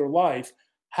and live their life.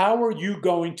 How are you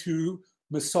going to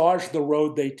massage the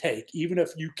road they take, even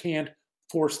if you can't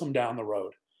force them down the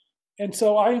road? And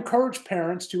so I encourage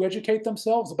parents to educate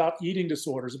themselves about eating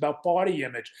disorders, about body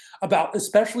image,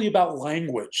 especially about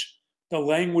language, the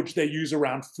language they use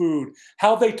around food,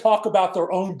 how they talk about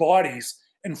their own bodies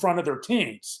in front of their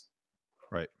teens.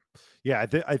 Right. Yeah,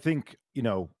 I think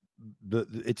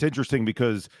it's interesting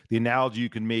because the analogy you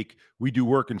can make, we do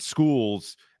work in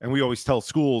schools and we always tell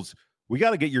schools, we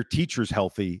got to get your teachers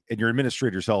healthy and your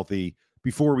administrators healthy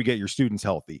before we get your students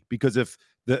healthy. Because if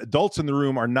the adults in the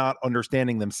room are not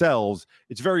understanding themselves,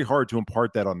 it's very hard to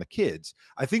impart that on the kids.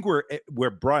 I think where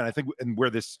Brian, and where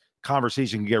this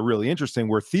conversation can get really interesting,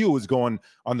 where Theo is going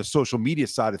on the social media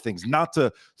side of things, not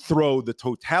to throw the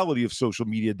totality of social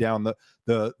media down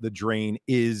the drain,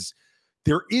 is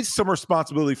there is some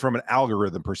responsibility from an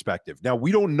algorithm perspective. Now,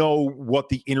 we don't know what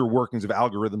the inner workings of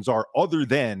algorithms are, other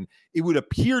than it would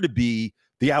appear to be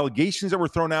the allegations that were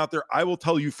thrown out there. I will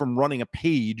tell you from running a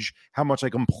page how much I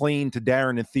complain to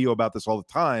Darren and Theo about this all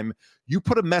the time. You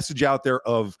put a message out there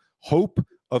of hope,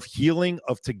 of healing,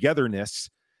 of togetherness.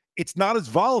 It's not as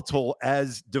volatile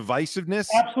as divisiveness.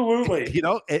 Absolutely.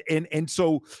 And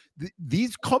so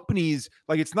these companies,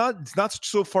 like, it's not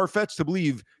so far-fetched to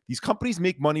believe these companies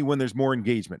make money when there's more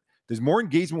engagement. There's more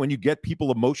engagement when you get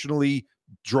people emotionally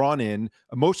drawn in.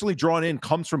 Emotionally drawn in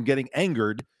comes from getting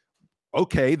angered.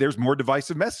 Okay, there's more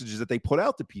divisive messages that they put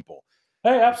out to people.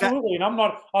 Hey, absolutely. And I'm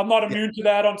not immune to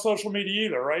that on social media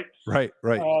either, right? Right.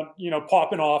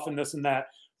 Popping off and this and that.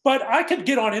 But I could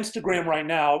get on Instagram right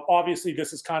now. Obviously,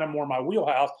 this is kind of more my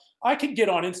wheelhouse. I could get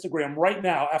on Instagram right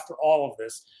now after all of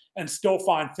this and still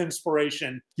find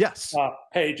Thinspiration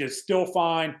pages, still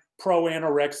find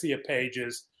pro-anorexia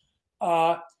pages.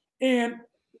 And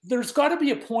there's got to be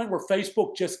a point where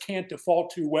Facebook just can't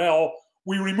default to, well,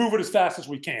 we remove it as fast as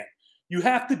we can. You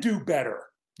have to do better.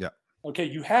 Yeah. Okay,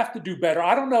 you have to do better.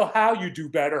 I don't know how you do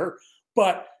better,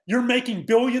 but you're making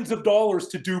billions of dollars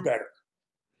to do better.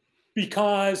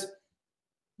 Because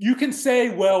you can say,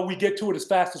 well, we get to it as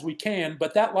fast as we can,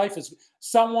 but that life is,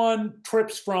 someone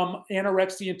trips from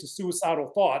anorexia into suicidal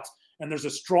thoughts, and there's a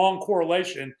strong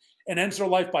correlation, and ends their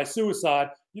life by suicide,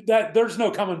 that there's no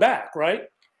coming back, right?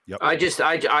 Yep.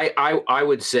 I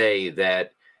would say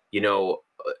that,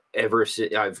 ever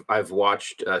since I've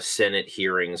watched Senate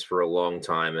hearings for a long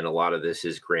time, and a lot of this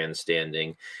is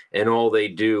grandstanding, and all they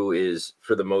do is,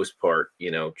 for the most part,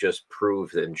 just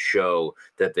prove and show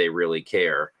that they really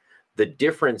care. The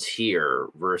difference here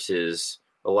versus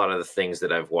a lot of the things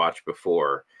that I've watched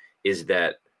before is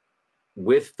that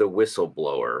with the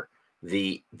whistleblower,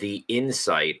 the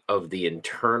insight of the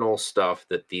internal stuff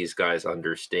that these guys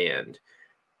understand,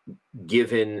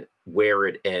 given where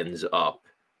it ends up,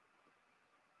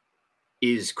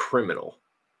 is criminal.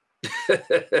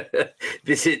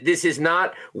 This is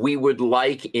not, we would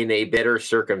like in a better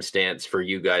circumstance for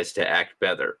you guys to act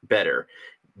better.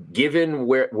 Given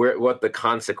what the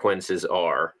consequences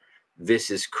are,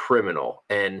 this is criminal.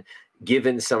 And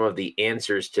given some of the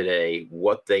answers today,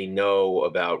 what they know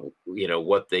about,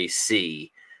 what they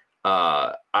see,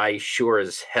 I sure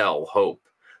as hell hope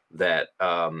that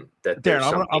that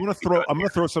Darren, I'm gonna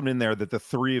throw something in there that the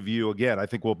three of you, again, I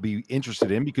think will be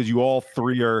interested in, because you all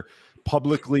three are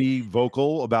publicly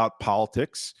vocal about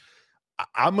politics.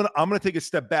 I'm gonna take a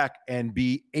step back and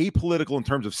be apolitical in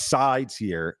terms of sides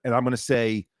here, and I'm gonna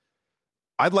say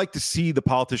I'd like to see the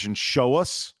politicians show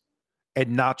us and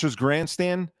not just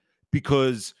grandstand,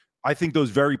 because I think those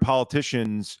very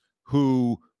politicians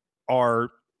who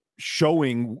are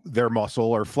showing their muscle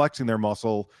or flexing their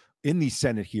muscle in these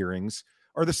Senate hearings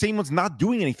are the same ones not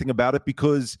doing anything about it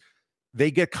because they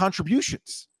get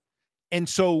contributions. And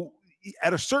so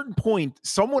at a certain point,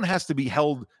 someone has to be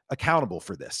held accountable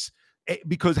for this.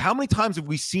 Because how many times have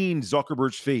we seen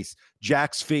Zuckerberg's face,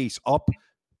 Jack's face up,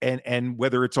 and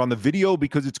whether it's on the video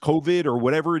because it's COVID or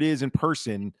whatever it is in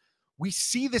person, we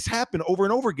see this happen over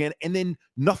and over again, and then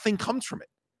nothing comes from it.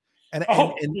 And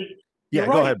yeah,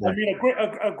 right. Go ahead, Brian.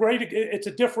 I mean, it's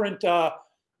a different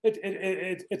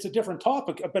it's a different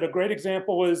topic, but a great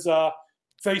example is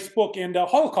Facebook and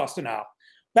Holocaust Now.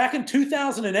 Back in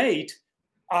 2008,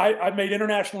 I made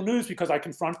international news because I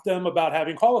confronted them about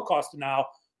having Holocaust Now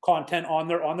content on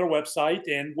their website,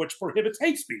 and which prohibits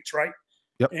hate speech, right?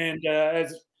 Yep. And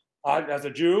as a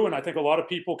Jew, and I think a lot of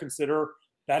people consider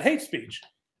that hate speech.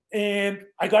 And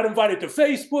I got invited to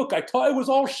Facebook. I thought it was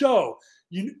all show.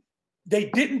 They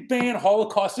didn't ban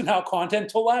Holocaust Now content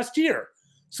until last year.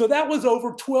 So that was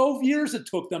over 12 years it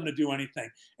took them to do anything.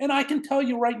 And I can tell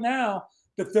you right now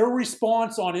that their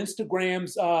response on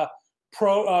Instagram's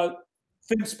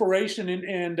inspiration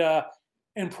and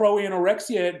pro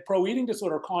anorexia and pro eating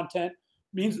disorder content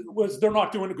was they're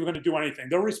not going to do anything.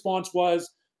 Their response was,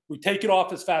 we take it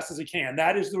off as fast as we can.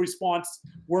 That is the response.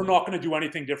 We're not going to do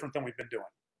anything different than we've been doing.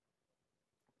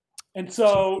 And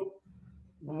so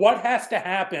what has to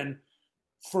happen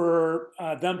for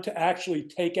them to actually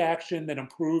take action that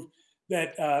improve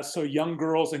that so young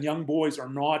girls and young boys are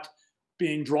not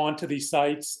being drawn to these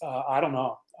sites? I don't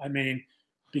know. I mean,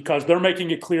 because they're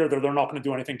making it clear that they're not going to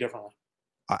do anything differently.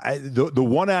 The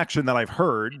one action that I've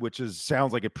heard, which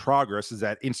sounds like a progress, is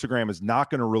that Instagram is not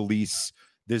going to release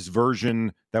this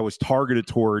version that was targeted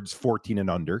towards 14 and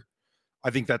under.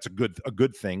 I think that's a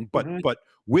good thing. But but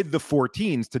with the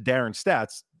 14s, to Darren's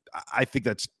stats, I think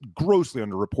that's grossly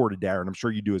underreported, Darren. I'm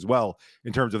sure you do as well,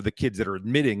 in terms of the kids that are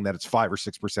admitting that it's 5 or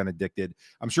 6% addicted.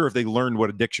 I'm sure if they learned what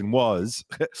addiction was,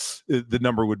 the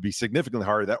number would be significantly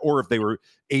higher. Or if they were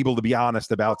able to be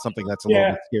honest about something that's a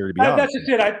little bit scary to be honest. That's just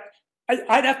it.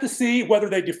 I'd have to see whether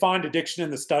they defined addiction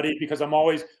in the study, because I'm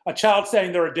always a child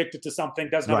saying they're addicted to something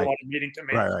doesn't have a lot of meaning to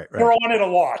me. Right. They're on it a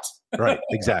lot. Right,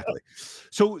 exactly.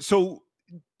 So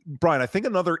Brian, I think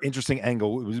another interesting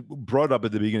angle, it was brought up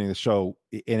at the beginning of the show,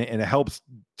 and it helps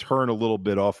turn a little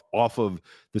bit off of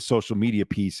the social media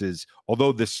pieces.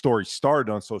 Although this story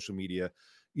started on social media,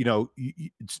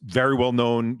 it's very well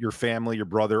known. Your family, your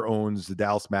brother owns the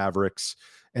Dallas Mavericks.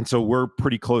 And so we're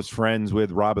pretty close friends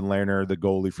with Robin Lehner, the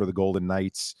goalie for the Golden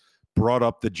Knights. Brought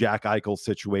up the Jack Eichel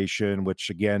situation, which,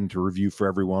 again, to review for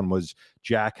everyone, was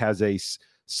Jack has a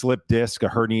slip disc, a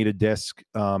herniated disc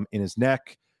in his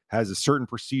neck, has a certain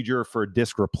procedure for a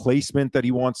disc replacement that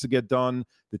he wants to get done.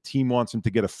 The team wants him to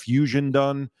get a fusion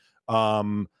done.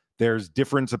 There's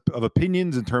difference of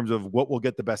opinions in terms of what will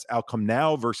get the best outcome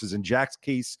now versus, in Jack's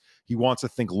case, he wants to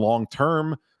think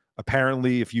long-term.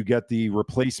 Apparently, if you get the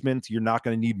replacement, you're not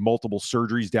going to need multiple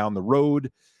surgeries down the road.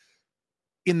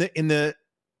 In the NHL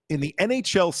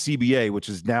CBA, which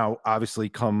has now obviously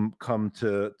come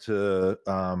to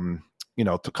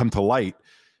light,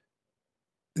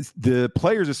 the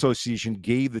Players Association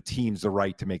gave the teams the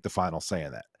right to make the final say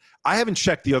in that. I haven't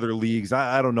checked the other leagues.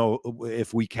 I don't know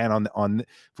if we can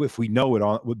if we know it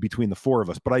on between the four of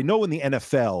us, but I know in the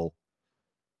NFL,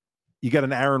 you got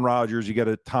an Aaron Rodgers, you got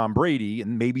a Tom Brady,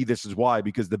 and maybe this is why,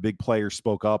 because the big players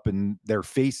spoke up and they're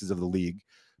faces of the league.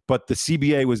 But the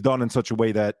CBA was done in such a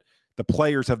way that the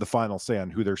players have the final say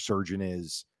on who their surgeon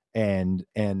is and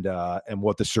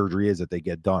what the surgery is that they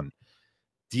get done.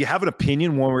 Do you have an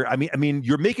opinion when I mean,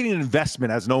 you're making an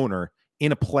investment as an owner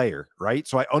in a player, right?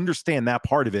 So I understand that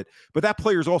part of it, but that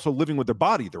player is also living with their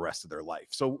body the rest of their life.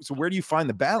 So where do you find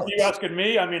the balance? Are you asking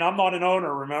me? I mean, I'm not an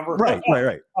owner, remember? Right.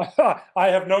 I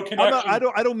have no connection. I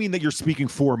don't mean that you're speaking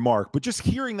for Mark, but just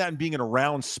hearing that and being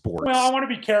around sports. Well, I want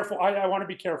to be careful. I want to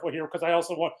be careful here, because I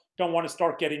also don't want to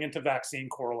start getting into vaccine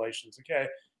correlations, okay?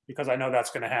 Because I know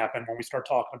that's going to happen when we start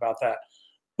talking about that.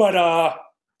 But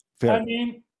Fair. I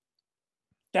mean,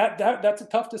 that's a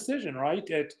tough decision, right?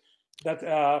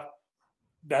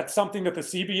 That's something that the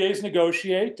CBAs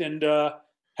negotiate and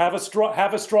have a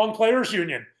strong players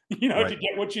union, right, to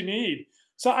get what you need.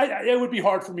 So it would be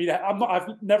hard for me I've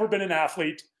never been an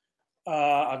athlete.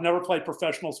 I've never played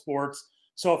professional sports.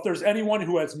 So if there's anyone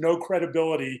who has no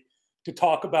credibility to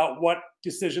talk about what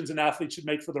decisions an athlete should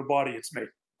make for their body, it's me.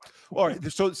 All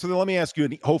right. So then let me ask you,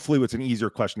 and hopefully what's an easier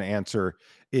question to answer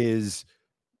is,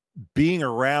 being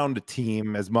around a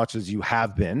team as much as you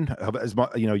have been, as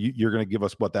much, you're going to give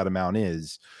us what that amount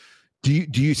is. Do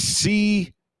you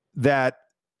see that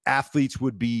athletes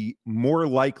would be more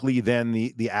likely than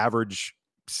the average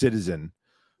citizen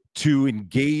to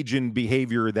engage in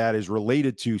behavior that is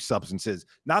related to substances?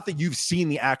 Not that you've seen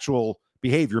the actual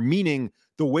behavior, meaning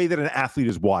the way that an athlete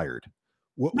is wired.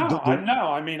 No.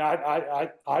 I mean,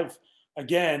 I've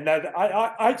again, that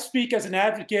I speak as an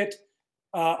advocate.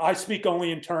 I speak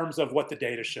only in terms of what the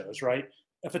data shows, right?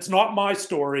 If it's not my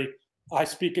story, I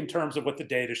speak in terms of what the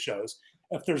data shows.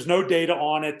 If there's no data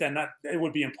on it, then it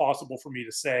would be impossible for me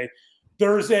to say.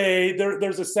 There's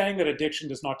a saying that addiction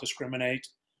does not discriminate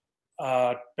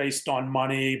based on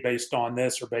money, based on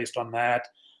this or based on that.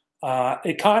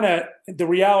 The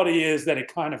reality is that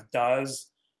it kind of does,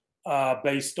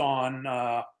 based on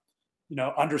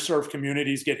underserved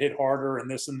communities get hit harder and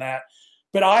this and that.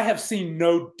 But I have seen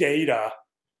no data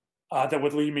that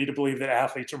would lead me to believe that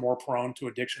athletes are more prone to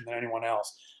addiction than anyone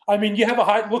else. I mean, you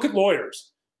have look at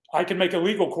lawyers. I can make a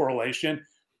legal correlation.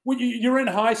 When you're in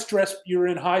high stress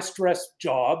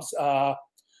jobs.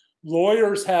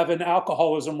 Lawyers have an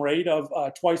alcoholism rate of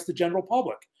twice the general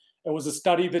public. It was a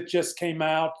study that just came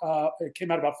out. It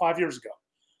came out about 5 years ago.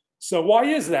 So why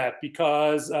is that?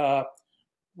 Because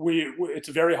it's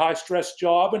a very high stress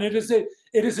job, and it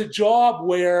is a job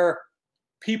where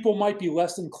people might be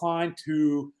less inclined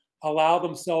to allow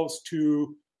themselves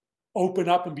to open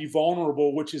up and be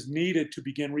vulnerable, which is needed to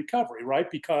begin recovery,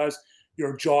 right? Because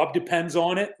your job depends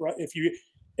on it, right?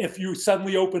 If you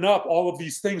suddenly open up, all of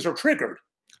these things are triggered.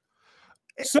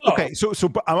 So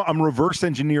I'm reverse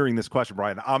engineering this question,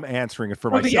 Brian. I'm answering it for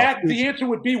myself. The answer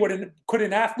would be: could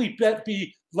an athlete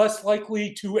be less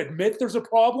likely to admit there's a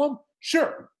problem?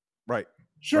 Sure. Right.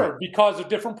 Sure, right. Because of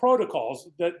different protocols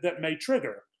that may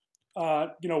trigger,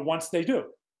 once they do.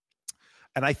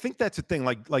 And I think that's the thing.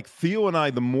 Like Theo and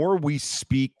I, the more we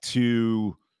speak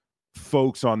to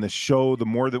folks on the show, the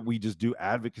more that we just do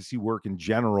advocacy work in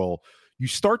general, you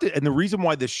start to, and the reason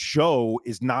why this show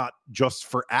is not just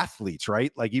for athletes,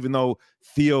 right? Like, even though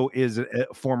Theo is a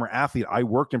former athlete, I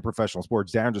worked in professional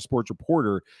sports, Darren's a sports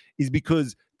reporter, is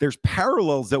because there's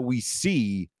parallels that we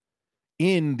see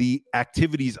in the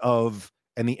activities of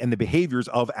and the behaviors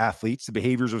of athletes, the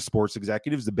behaviors of sports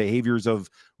executives, the behaviors of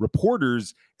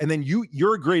reporters. And then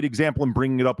you're a great example in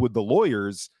bringing it up with the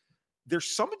lawyers.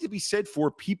 There's something to be said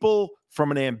for people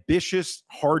from an ambitious,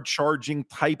 hard-charging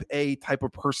type A type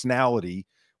of personality.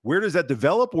 Where does that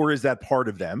develop, or is that part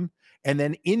of them? And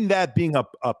then in that being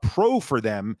a pro for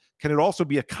them, can it also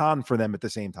be a con for them at the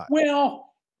same time?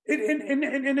 Well,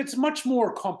 and it's much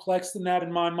more complex than that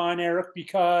in my mind, Eric,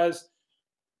 because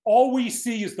all we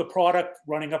see is the product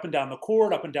running up and down the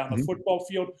court, up and down the football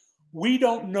field. We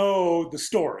don't know the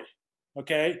story,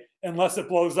 okay, unless it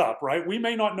blows up, right? We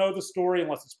may not know the story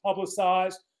unless it's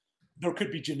publicized. There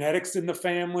could be genetics in the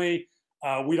family.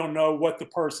 We don't know what the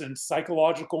person's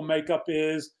psychological makeup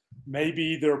is.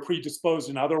 Maybe they're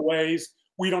predisposed in other ways.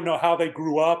 We don't know how they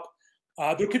grew up.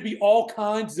 There could be all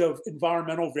kinds of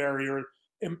environmental variables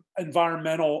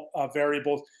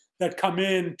that come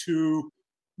in to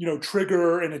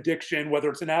trigger an addiction, whether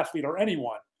it's an athlete or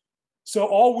anyone. So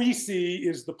all we see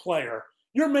is the player.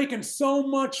 You're making so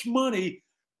much money.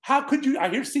 How could you?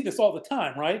 I see this all the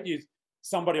time, right?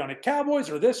 Somebody on the Cowboys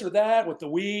or this or that with the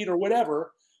weed or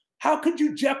whatever. How could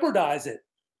you jeopardize it?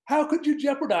 How could you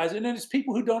jeopardize it? And it's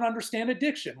people who don't understand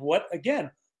addiction.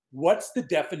 What's the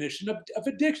definition of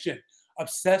addiction?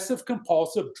 Obsessive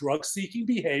compulsive drug-seeking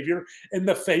behavior in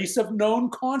the face of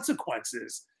known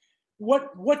consequences.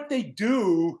 What they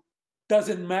do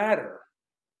doesn't matter.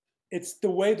 It's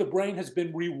the way the brain has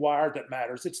been rewired that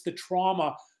matters. It's the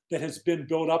trauma that has been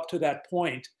built up to that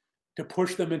point to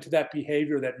push them into that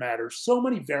behavior that matters. So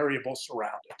many variables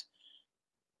surround it.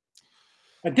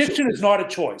 Addiction is not a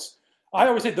choice. I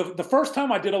always say the first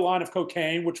time I did a line of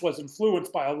cocaine, which was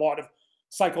influenced by a lot of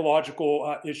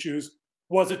psychological issues,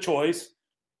 was a choice.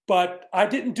 But I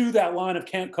didn't do that line of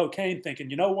cocaine thinking,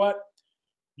 you know what?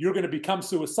 You're going to become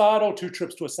suicidal, 2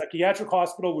 trips to a psychiatric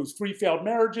hospital, lose 3 failed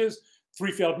marriages,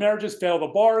 fail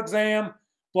the bar exam,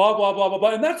 blah, blah, blah, blah,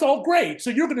 blah. And that's all great.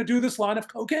 So you're going to do this line of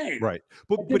cocaine. Right.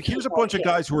 But here's a bunch of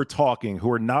guys who are talking,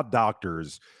 who are not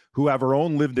doctors, who have our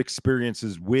own lived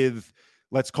experiences with,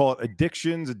 let's call it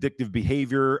addictions, addictive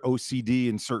behavior, OCD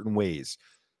in certain ways.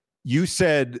 You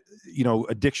said,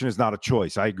 addiction is not a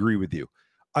choice. I agree with you.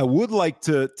 I would like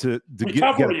to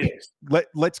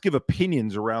let's give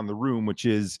opinions around the room, which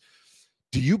is,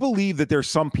 do you believe that there's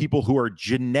some people who are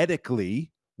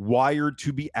genetically wired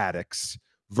to be addicts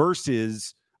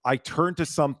versus I turn to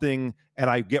something and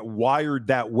I get wired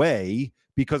that way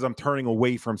because I'm turning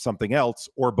away from something else,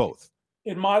 or both?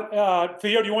 In my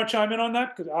Theo, do you want to chime in on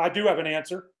that? Because I do have an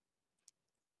answer.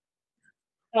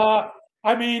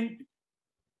 I mean,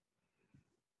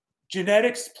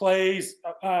 genetics plays,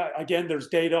 again, there's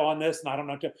data on this, and I don't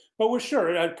know, but we're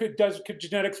sure. Could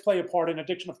genetics play a part in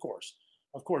addiction? Of course.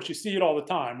 Of course. You see it all the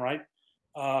time, right?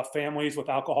 Families with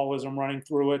alcoholism running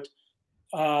through it.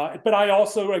 But I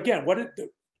also, again, the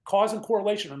cause and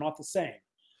correlation are not the same.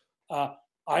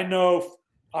 I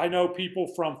know people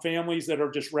from families that are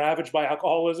just ravaged by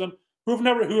alcoholism who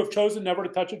have chosen never to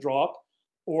touch a drop,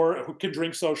 or who can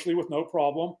drink socially with no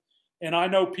problem. And I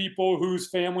know people whose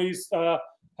families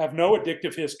have no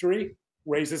addictive history,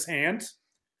 raises hands,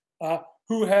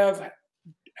 who have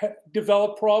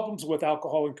developed problems with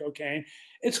alcohol and cocaine.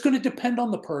 It's going to depend on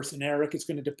the person, Eric. It's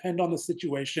going to depend on the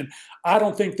situation. I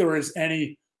don't think there is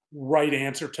any right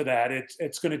answer to that.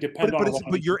 It's going to depend on.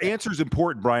 But your answer is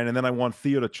important, Brian. And then I want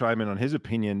Theo to chime in on his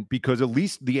opinion, because at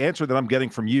least the answer that I'm getting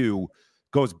from you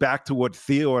goes back to what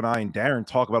Theo and I and Darren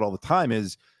talk about all the time: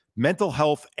 is mental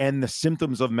health and the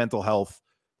symptoms of mental health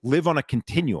live on a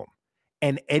continuum,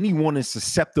 and anyone is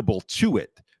susceptible to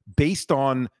it based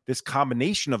on this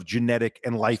combination of genetic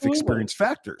and life experience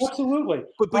factors. Absolutely.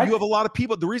 But you have a lot of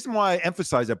people. The reason why I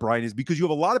emphasize that, Brian, is because you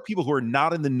have a lot of people who are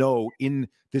not in the know in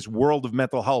this world of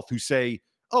mental health who say,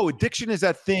 oh, addiction is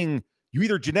that thing. You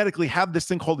either genetically have this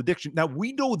thing called addiction. Now,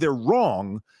 we know they're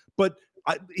wrong, but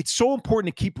it's so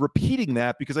important to keep repeating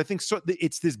that, because I think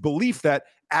it's this belief that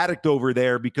addict over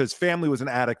there because family was an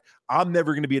addict. I'm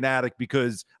never going to be an addict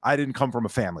because I didn't come from a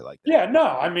family like that. Yeah, no,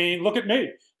 I mean, look at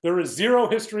me. There is zero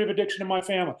history of addiction in my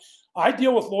family. I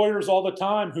deal with lawyers all the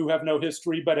time who have no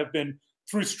history, but have been,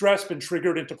 through stress, been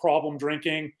triggered into problem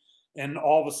drinking. And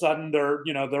all of a sudden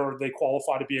they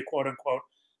qualify to be a quote unquote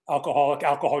alcoholic,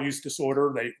 alcohol use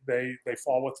disorder. They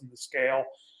fall within the scale.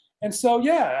 And so,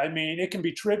 yeah, I mean, it can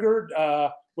be triggered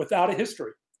without a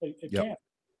history. It can.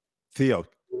 Theo.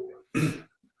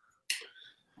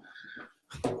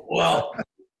 Well,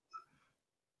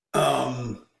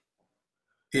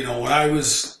 when I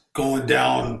was going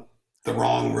down the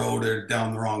wrong road or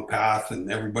down the wrong path,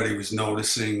 and everybody was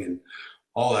noticing and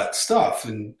all that stuff,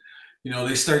 and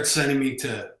they start sending me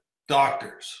to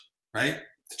doctors, right,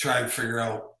 to try and figure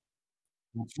out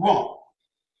what's wrong.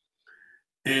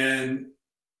 And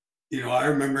I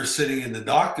remember sitting in the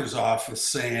doctor's office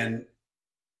saying,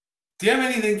 do you have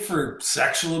anything for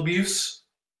sexual abuse?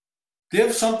 Do you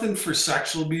have something for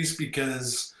sexual abuse?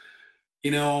 Because,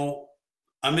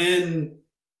 I'm in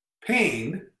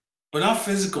pain, but not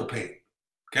physical pain,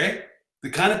 okay? The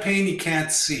kind of pain you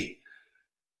can't see.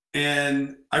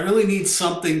 And I really need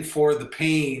something for the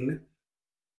pain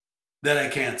that I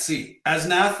can't see. As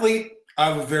an athlete, I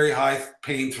have a very high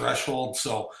pain threshold,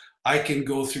 so I can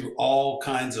go through all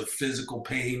kinds of physical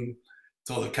pain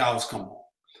till the cows come home.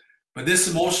 But this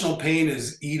emotional pain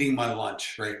is eating my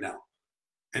lunch right now.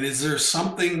 And is there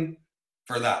something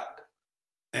for that?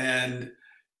 And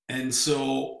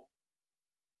so,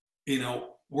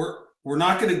 we're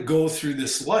not going to go through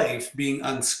this life being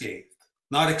unscathed,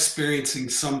 not experiencing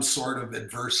some sort of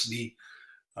adversity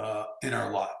in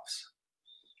our lives.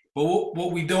 But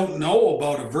what we don't know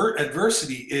about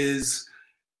adversity is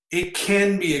it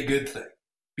can be a good thing,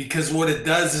 because what it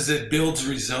does is it builds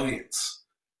resilience.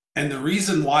 And the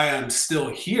reason why I'm still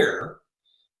here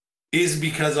is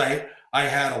because I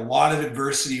had a lot of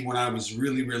adversity when I was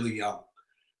really, really young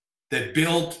that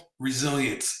built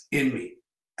resilience in me.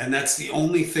 And that's the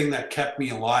only thing that kept me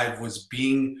alive, was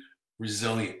being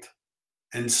resilient.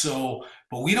 And so,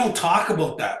 but we don't talk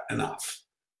about that enough.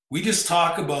 We just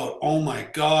talk about, oh my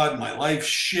God, my life's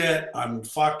shit. I'm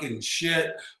fucking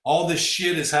shit. All this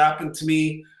shit has happened to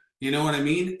me. You know what I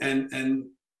mean?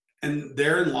 And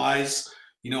therein lies,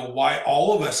 why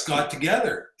all of us got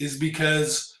together, is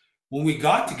because when we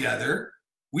got together,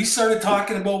 we started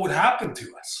talking about what happened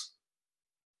to us.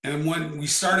 And when we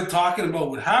started talking about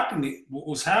what happened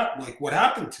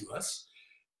to us,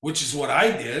 which is what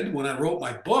I did when I wrote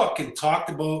my book and talked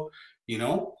about,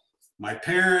 my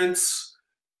parents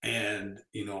and,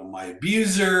 my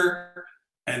abuser.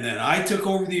 And then I took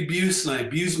over the abuse and I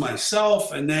abused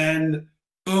myself. And then,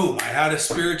 boom, I had a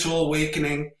spiritual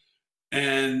awakening,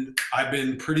 and I've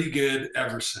been pretty good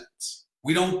ever since.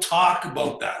 We don't talk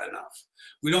about that enough.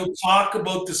 We don't talk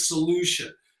about the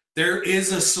solution. There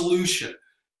is a solution.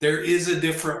 There is a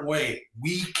different way.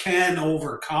 We can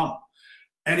overcome.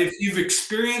 And if you've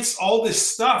experienced all this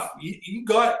stuff, you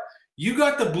got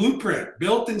the blueprint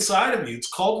built inside of you. It's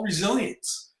called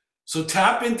resilience. So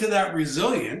tap into that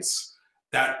resilience,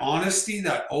 that honesty,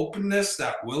 that openness,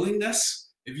 that willingness.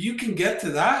 If you can get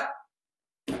to that,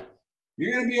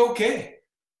 you're going to be okay.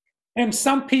 And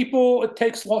some people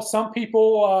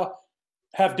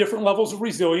have different levels of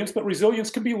resilience, but resilience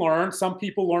can be learned. Some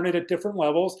people learn it at different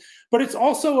levels, but it's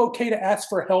also okay to ask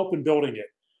for help in building it,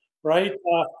 right?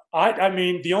 I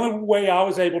mean, the only way I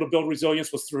was able to build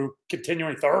resilience was through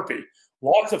continuing therapy,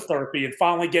 lots of therapy, and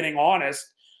finally getting honest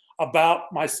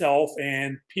about myself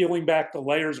and peeling back the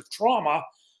layers of trauma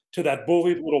to that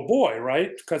bullied little boy,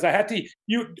 right? Because I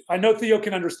know Theo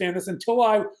can understand this, until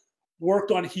I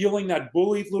worked on healing that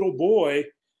bullied little boy,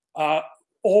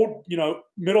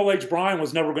 middle-aged Brian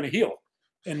was never going to heal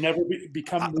and never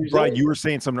become resilient. Brian, you were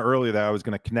saying something earlier that I was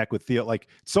going to connect with Theo. Like,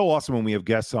 it's so awesome when we have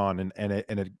guests on and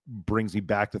it brings me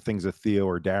back to things that Theo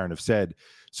or Darren have said.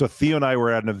 So Theo and I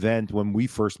were at an event when we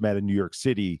first met in New York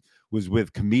City, was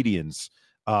with comedians.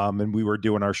 And we were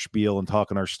doing our spiel and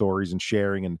talking our stories and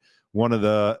sharing. And one of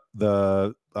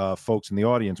the folks in the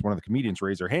audience, one of the comedians,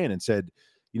 raised their hand and said,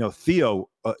 Theo,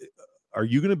 are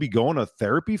you going to be going to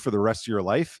therapy for the rest of your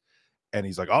life? And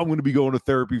he's like, I'm going to be going to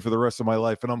therapy for the rest of my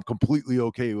life, and I'm completely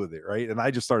okay with it, right? And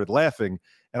I just started laughing,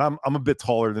 and I'm a bit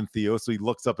taller than Theo, so he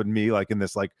looks up at me like in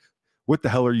this, like, what the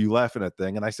hell are you laughing at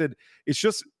thing? And I said, it's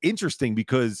just interesting,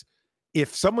 because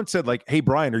if someone said, like, hey,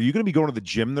 Brian, are you going to be going to the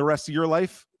gym the rest of your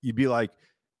life? You'd be like,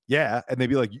 yeah. And they'd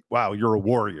be like, wow, you're a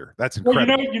warrior. That's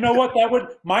incredible. Well, you know what?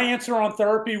 My answer on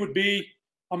therapy would be,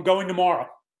 I'm going tomorrow.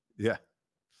 Yeah.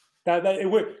 My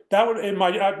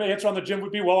answer on the gym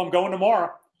would be, well, I'm going tomorrow.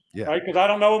 Yeah. Right? Because I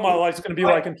don't know what my life's going to be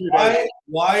like in 2 days.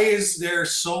 Why is there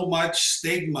so much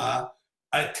stigma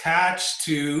attached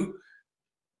to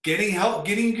getting help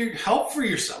for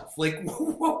yourself? Like,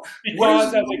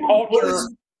 because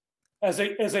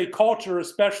as a culture,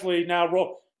 especially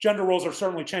now, gender roles are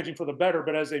certainly changing for the better,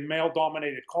 but as a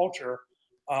male-dominated culture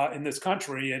in this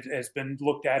country, it has been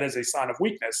looked at as a sign of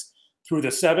weakness through the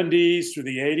 70s, through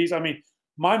the 80s. I mean,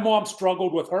 my mom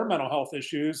struggled with her mental health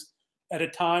issues at a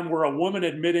time where a woman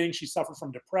admitting she suffered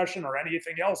from depression or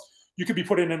anything else, you could be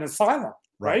put in an asylum,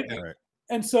 right? Right.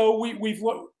 And so we've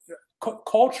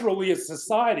culturally, as a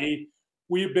society,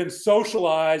 we've been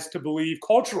culturalized to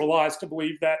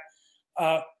believe that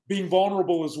being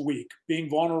vulnerable is weak. Being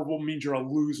vulnerable means you're a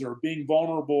loser. Being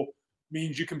vulnerable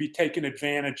means you can be taken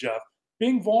advantage of.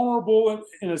 Being vulnerable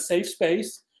in a safe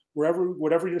space,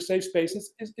 whatever your safe space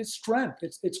is strength.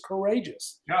 It's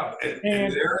courageous. Yeah,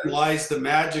 and therein lies the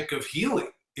magic of healing,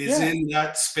 in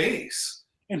that space.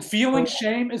 And feeling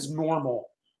shame is normal,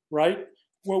 right?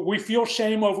 Well, we feel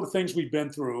shame over things we've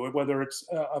been through, whether it's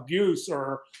abuse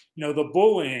or the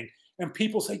bullying. And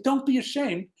people say, "Don't be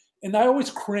ashamed." And I always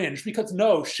cringe, because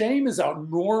no, shame is a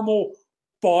normal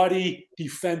body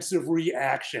defensive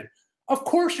reaction. Of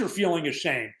course, you're feeling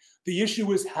ashamed. The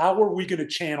issue is, how are we going to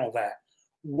channel that?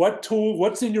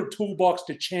 What's in your toolbox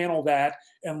to channel that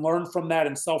and learn from that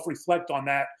and self-reflect on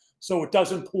that, so it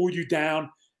doesn't pull you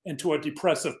down into a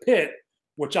depressive pit,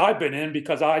 which I've been in,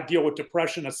 because I deal with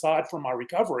depression aside from my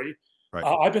recovery. Right.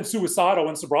 I've been suicidal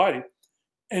in sobriety,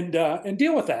 and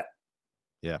deal with that.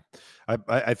 Yeah,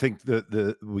 I think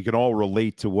that we can all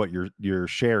relate to what you're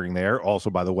sharing there. Also,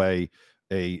 by the way,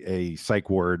 a psych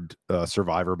ward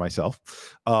survivor myself.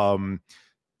 One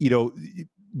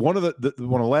of the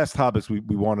last topics we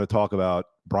wanted to talk about,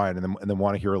 Brian, and then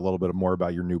want to hear a little bit more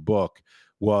about your new book,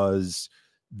 was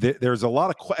there's a lot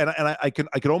of, and I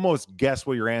can almost guess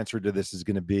what your answer to this is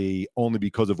going to be, only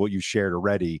because of what you shared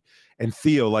already. And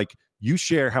Theo, like, you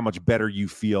share how much better you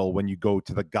feel when you go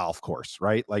to the golf course,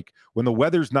 right? Like, when the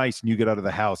weather's nice and you get out of the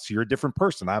house, you're a different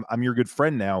person. I'm your good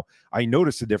friend now. I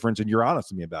notice the difference, and you're honest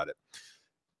with me about it.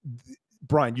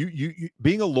 Brian, you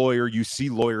being a lawyer, you see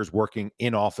lawyers working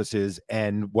in offices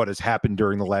and what has happened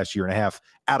during the last year and a half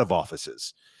out of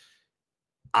offices.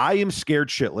 I am scared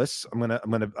shitless.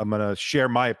 I'm gonna share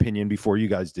my opinion before you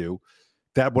guys do.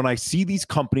 That when I see these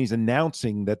companies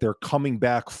announcing that they're coming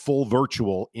back full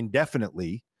virtual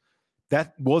indefinitely,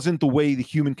 that wasn't the way the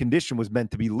human condition was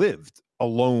meant to be lived,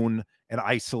 alone and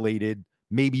isolated,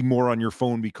 maybe more on your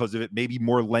phone because of it, maybe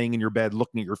more laying in your bed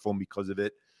looking at your phone because of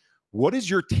it. What is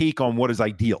your take on what is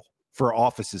ideal for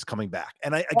offices coming back?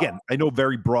 And I know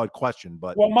very broad question,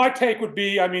 but. Well, my take would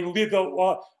be,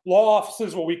 the law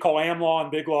offices, what we call AmLaw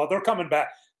and Big Law, they're coming back.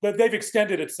 They've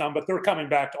extended it some, but they're coming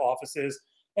back to offices.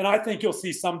 And I think you'll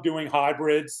see some doing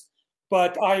hybrids.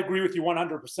 But I agree with you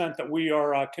 100% that we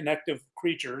are connective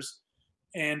creatures.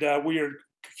 And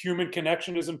human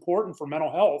connection is important for mental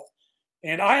health.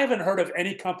 And I haven't heard of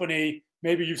any company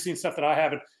maybe you've seen stuff that I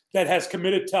haven't, that has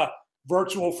committed to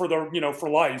virtual for for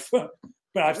life.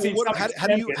 But I've seen. How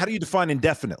do you define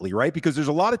indefinitely, right? Because there's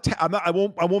a lot of I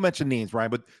won't mention names,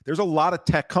 Ryan, but there's a lot of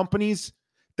tech companies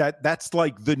that's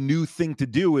like the new thing to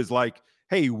do is like,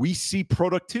 hey, we see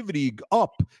productivity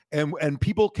up and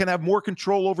people can have more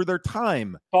control over their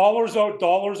time. Dollars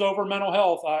over mental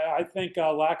health. I think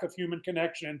lack of human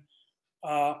connection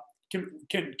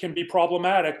can be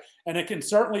problematic, and it can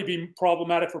certainly be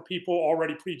problematic for people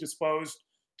already predisposed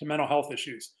to mental health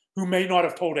issues who may not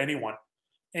have told anyone.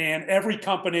 And every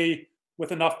company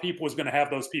with enough people is going to have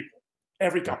those people.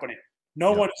 Every company.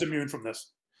 No one is immune from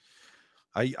this.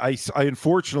 I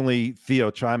unfortunately,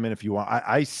 Theo, chime in if you want.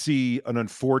 I see an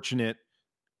unfortunate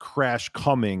crash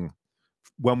coming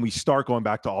when we start going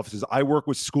back to offices. I work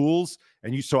with schools,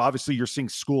 and so obviously you're seeing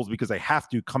schools because they have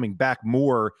to coming back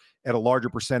more at a larger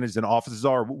percentage than offices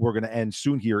are. We're going to end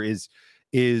soon here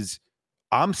is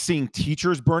I'm seeing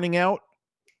teachers burning out.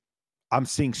 I'm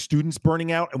seeing students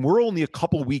burning out, and we're only a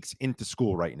couple weeks into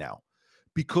school right now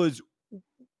because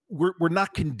we're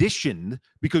not conditioned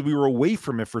because we were away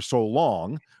from it for so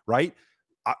long, right?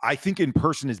 I think in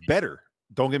person is better.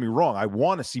 Don't get me wrong. I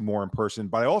want to see more in person,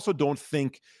 but I also don't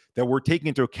think that we're taking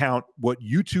into account what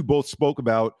you two both spoke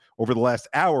about over the last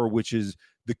hour, which is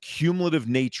the cumulative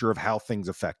nature of how things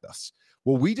affect us.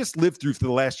 What we just lived through for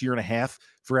the last year and a half,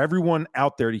 for everyone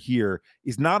out there to hear,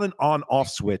 is not an on-off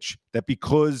switch that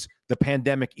because the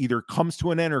pandemic either comes to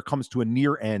an end or comes to a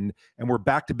near end and we're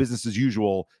back to business as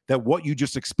usual, that what you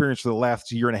just experienced for the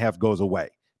last year and a half goes away.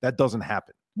 That doesn't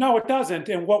happen. No, it doesn't.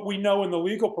 And what we know in the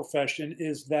legal profession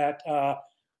is that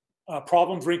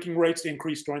problem drinking rates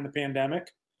increased during the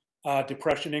pandemic.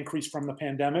 Depression increased from the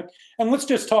pandemic. And let's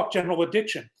just talk general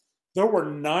addiction. There were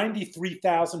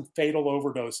 93,000 fatal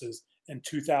overdoses in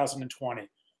 2020.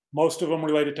 Most of them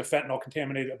related to fentanyl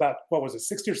contaminated, about,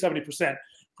 60 or 70%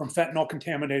 from fentanyl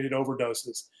contaminated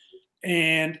overdoses.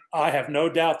 And I have no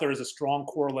doubt there is a strong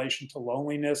correlation to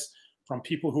loneliness from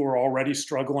people who are already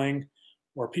struggling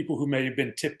or people who may have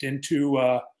been tipped into,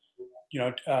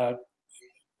 trying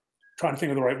to think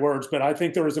of the right words, but I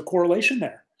think there is a correlation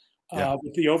there.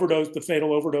 With the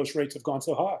fatal overdose rates have gone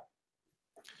so high.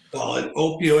 Well, and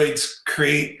opioids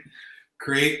create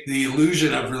the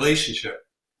illusion of relationship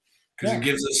because it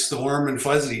gives us the warm and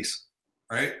fuzzies,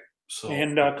 right? So,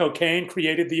 and cocaine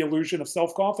created the illusion of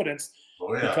self-confidence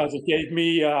because it gave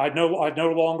me I no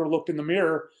longer looked in the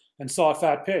mirror and saw a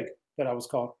fat pig that I was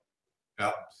called.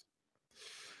 Yeah.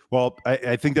 Well,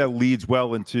 I think that leads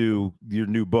well into your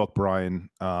new book, Brian,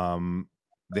 The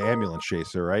Ambulance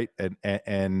Chaser, right?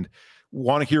 And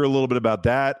want to hear a little bit about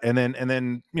that, and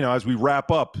then as we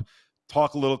wrap up,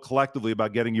 talk a little collectively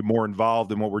about getting you more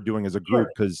involved in what we're doing as a group,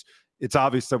 because it's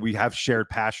obvious that we have shared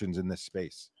passions in this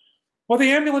space. Well,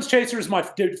 The Ambulance Chaser is my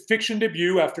fiction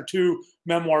debut after 2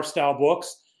 memoir-style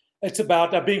books. It's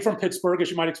about being from Pittsburgh, as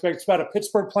you might expect. It's about a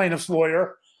Pittsburgh plaintiff's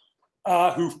lawyer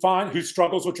who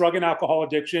struggles with drug and alcohol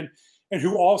addiction, and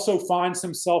who also finds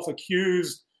himself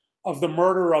accused of the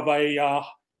murder of a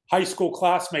high school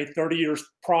classmate 30 years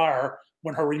prior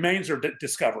when her remains are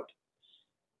discovered.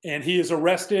 And he is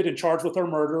arrested and charged with her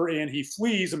murder, and he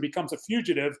flees and becomes a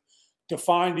fugitive to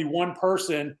find the one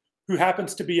person who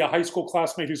happens to be a high school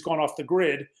classmate who's gone off the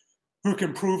grid, who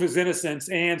can prove his innocence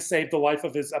and save the life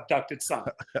of his abducted son.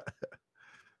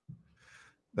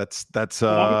 That's I'm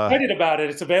excited about it.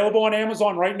 It's available on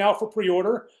Amazon right now for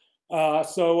pre-order.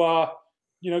 So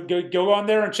go on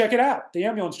there and check it out. The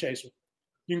Ambulance Chaser.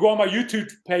 You can go on my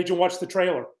YouTube page and watch the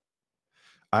trailer.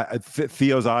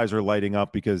 Theo's eyes are lighting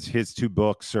up because his 2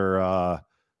 books are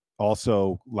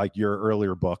also like your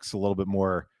earlier books, a little bit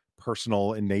more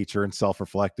personal in nature and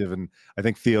self-reflective. And I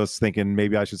think Theo's thinking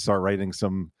maybe I should start writing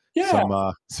some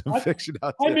fiction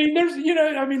out there.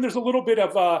 There's a little bit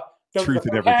of the truth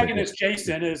in protagonist,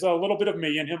 Jason, is a little bit of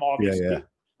me and him, obviously.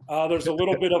 Yeah. There's a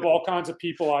little bit of all kinds of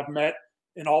people I've met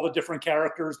in all the different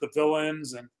characters, the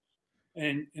villains,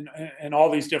 and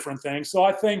all these different things. So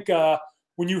I think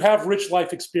when you have rich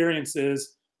life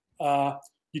experiences,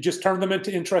 you just turn them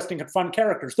into interesting and fun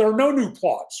characters. There are no new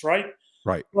plots, right?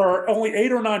 Right. There are only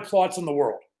 8 or 9 plots in the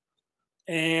world.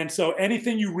 And so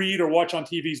anything you read or watch on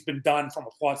TV has been done from a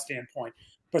plot standpoint.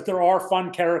 But there are fun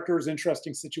characters,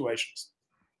 interesting situations.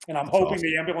 And I'm hoping awesome.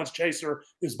 The Ambulance Chaser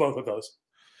is both of those.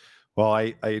 Well,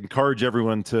 I encourage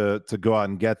everyone to go out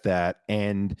and get that.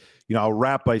 And, I'll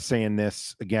wrap by saying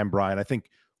this again, Brian. I think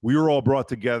we were all brought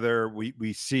together.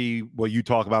 We see what you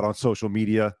talk about on social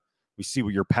media. We see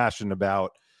what you're passionate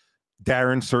about.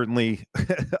 Darren, certainly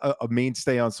a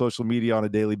mainstay on social media on a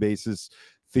daily basis.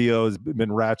 Theo's been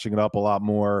ratcheting it up a lot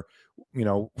more.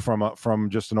 from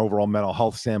just an overall mental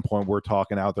health standpoint, we're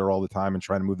talking out there all the time and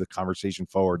trying to move the conversation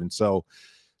forward. And so,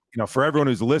 for everyone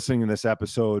who's listening to this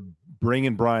episode,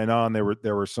 bringing Brian on,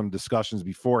 there were some discussions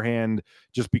beforehand,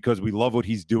 just because we love what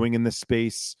he's doing in this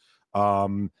space.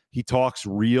 He talks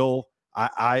real.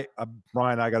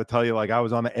 Brian, I got to tell you, I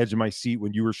was on the edge of my seat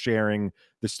when you were sharing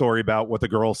the story about what the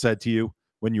girl said to you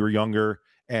when you were younger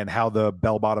and how the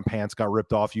bell-bottom pants got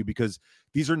ripped off you, because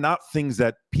these are not things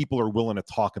that people are willing to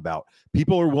talk about.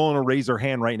 People are willing to raise their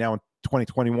hand right now in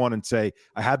 2021 and say,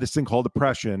 I have this thing called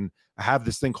depression. I have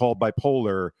this thing called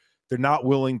bipolar. They're not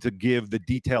willing to give the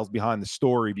details behind the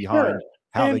story behind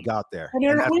how they got there.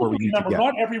 And that's where we need to get.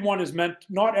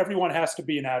 Not everyone has to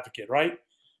be an advocate, right?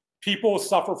 People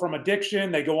suffer from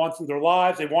addiction. They go on through their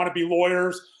lives. They want to be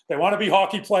lawyers. They want to be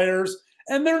hockey players.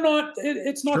 And they're not,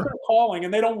 it's not their calling,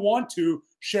 and they don't want to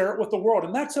share it with the world.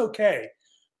 And that's okay.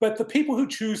 But the people who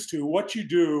choose to, what you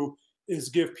do is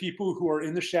give people who are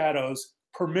in the shadows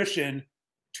permission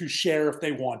to share if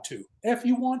they want to, if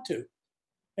you want to.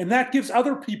 And that gives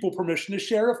other people permission to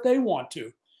share if they want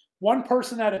to. One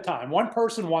person at a time, one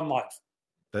person, one life.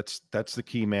 That's the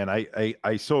key, man.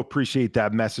 I so appreciate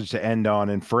that message to end on.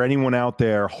 And for anyone out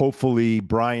there, hopefully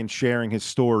Brian sharing his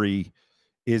story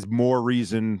is more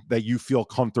reason that you feel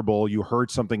comfortable. You heard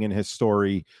something in his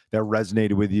story that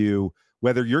resonated with you,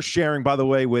 whether you're sharing, by the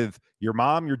way, with your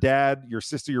mom, your dad, your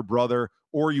sister, your brother,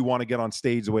 or you want to get on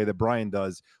stage the way that Brian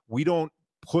does. We don't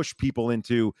push people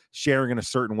into sharing in a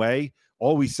certain way.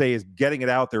 All we say is getting it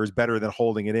out there is better than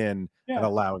holding it in and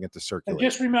allowing it to circulate. And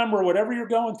just remember, whatever you're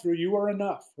going through, you are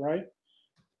enough, right?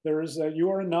 There is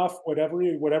you are enough, whatever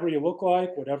you look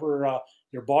like, whatever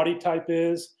your body type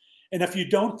is. And if you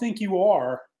don't think you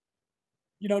are,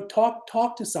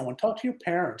 talk to someone, talk to your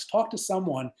parents, talk to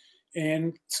someone,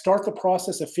 and start the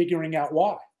process of figuring out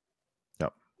why.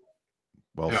 Yep.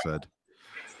 Well said.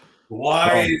 The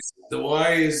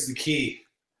why is the key.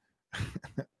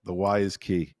 The why is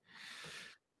key.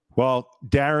 Well,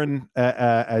 Darren,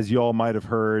 as you all might have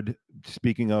heard,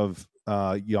 speaking of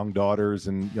young daughters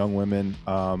and young women,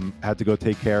 had to go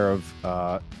take care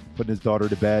of putting his daughter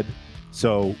to bed.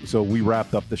 So we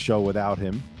wrapped up the show without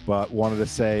him, but wanted to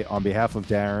say on behalf of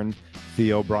Darren,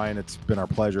 Theo, Brian, it's been our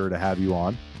pleasure to have you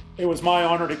on. It was my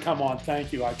honor to come on.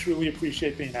 Thank you. I truly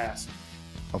appreciate being asked.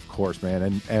 Of course,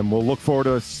 man. And we'll look forward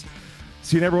to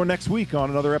seeing everyone next week on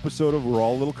another episode of We're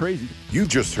All a Little Crazy. You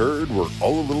just heard We're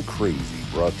All a Little Crazy,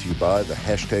 brought to you by the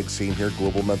 #SameHere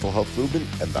Global Mental Health Movement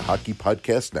and the Hockey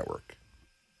Podcast Network.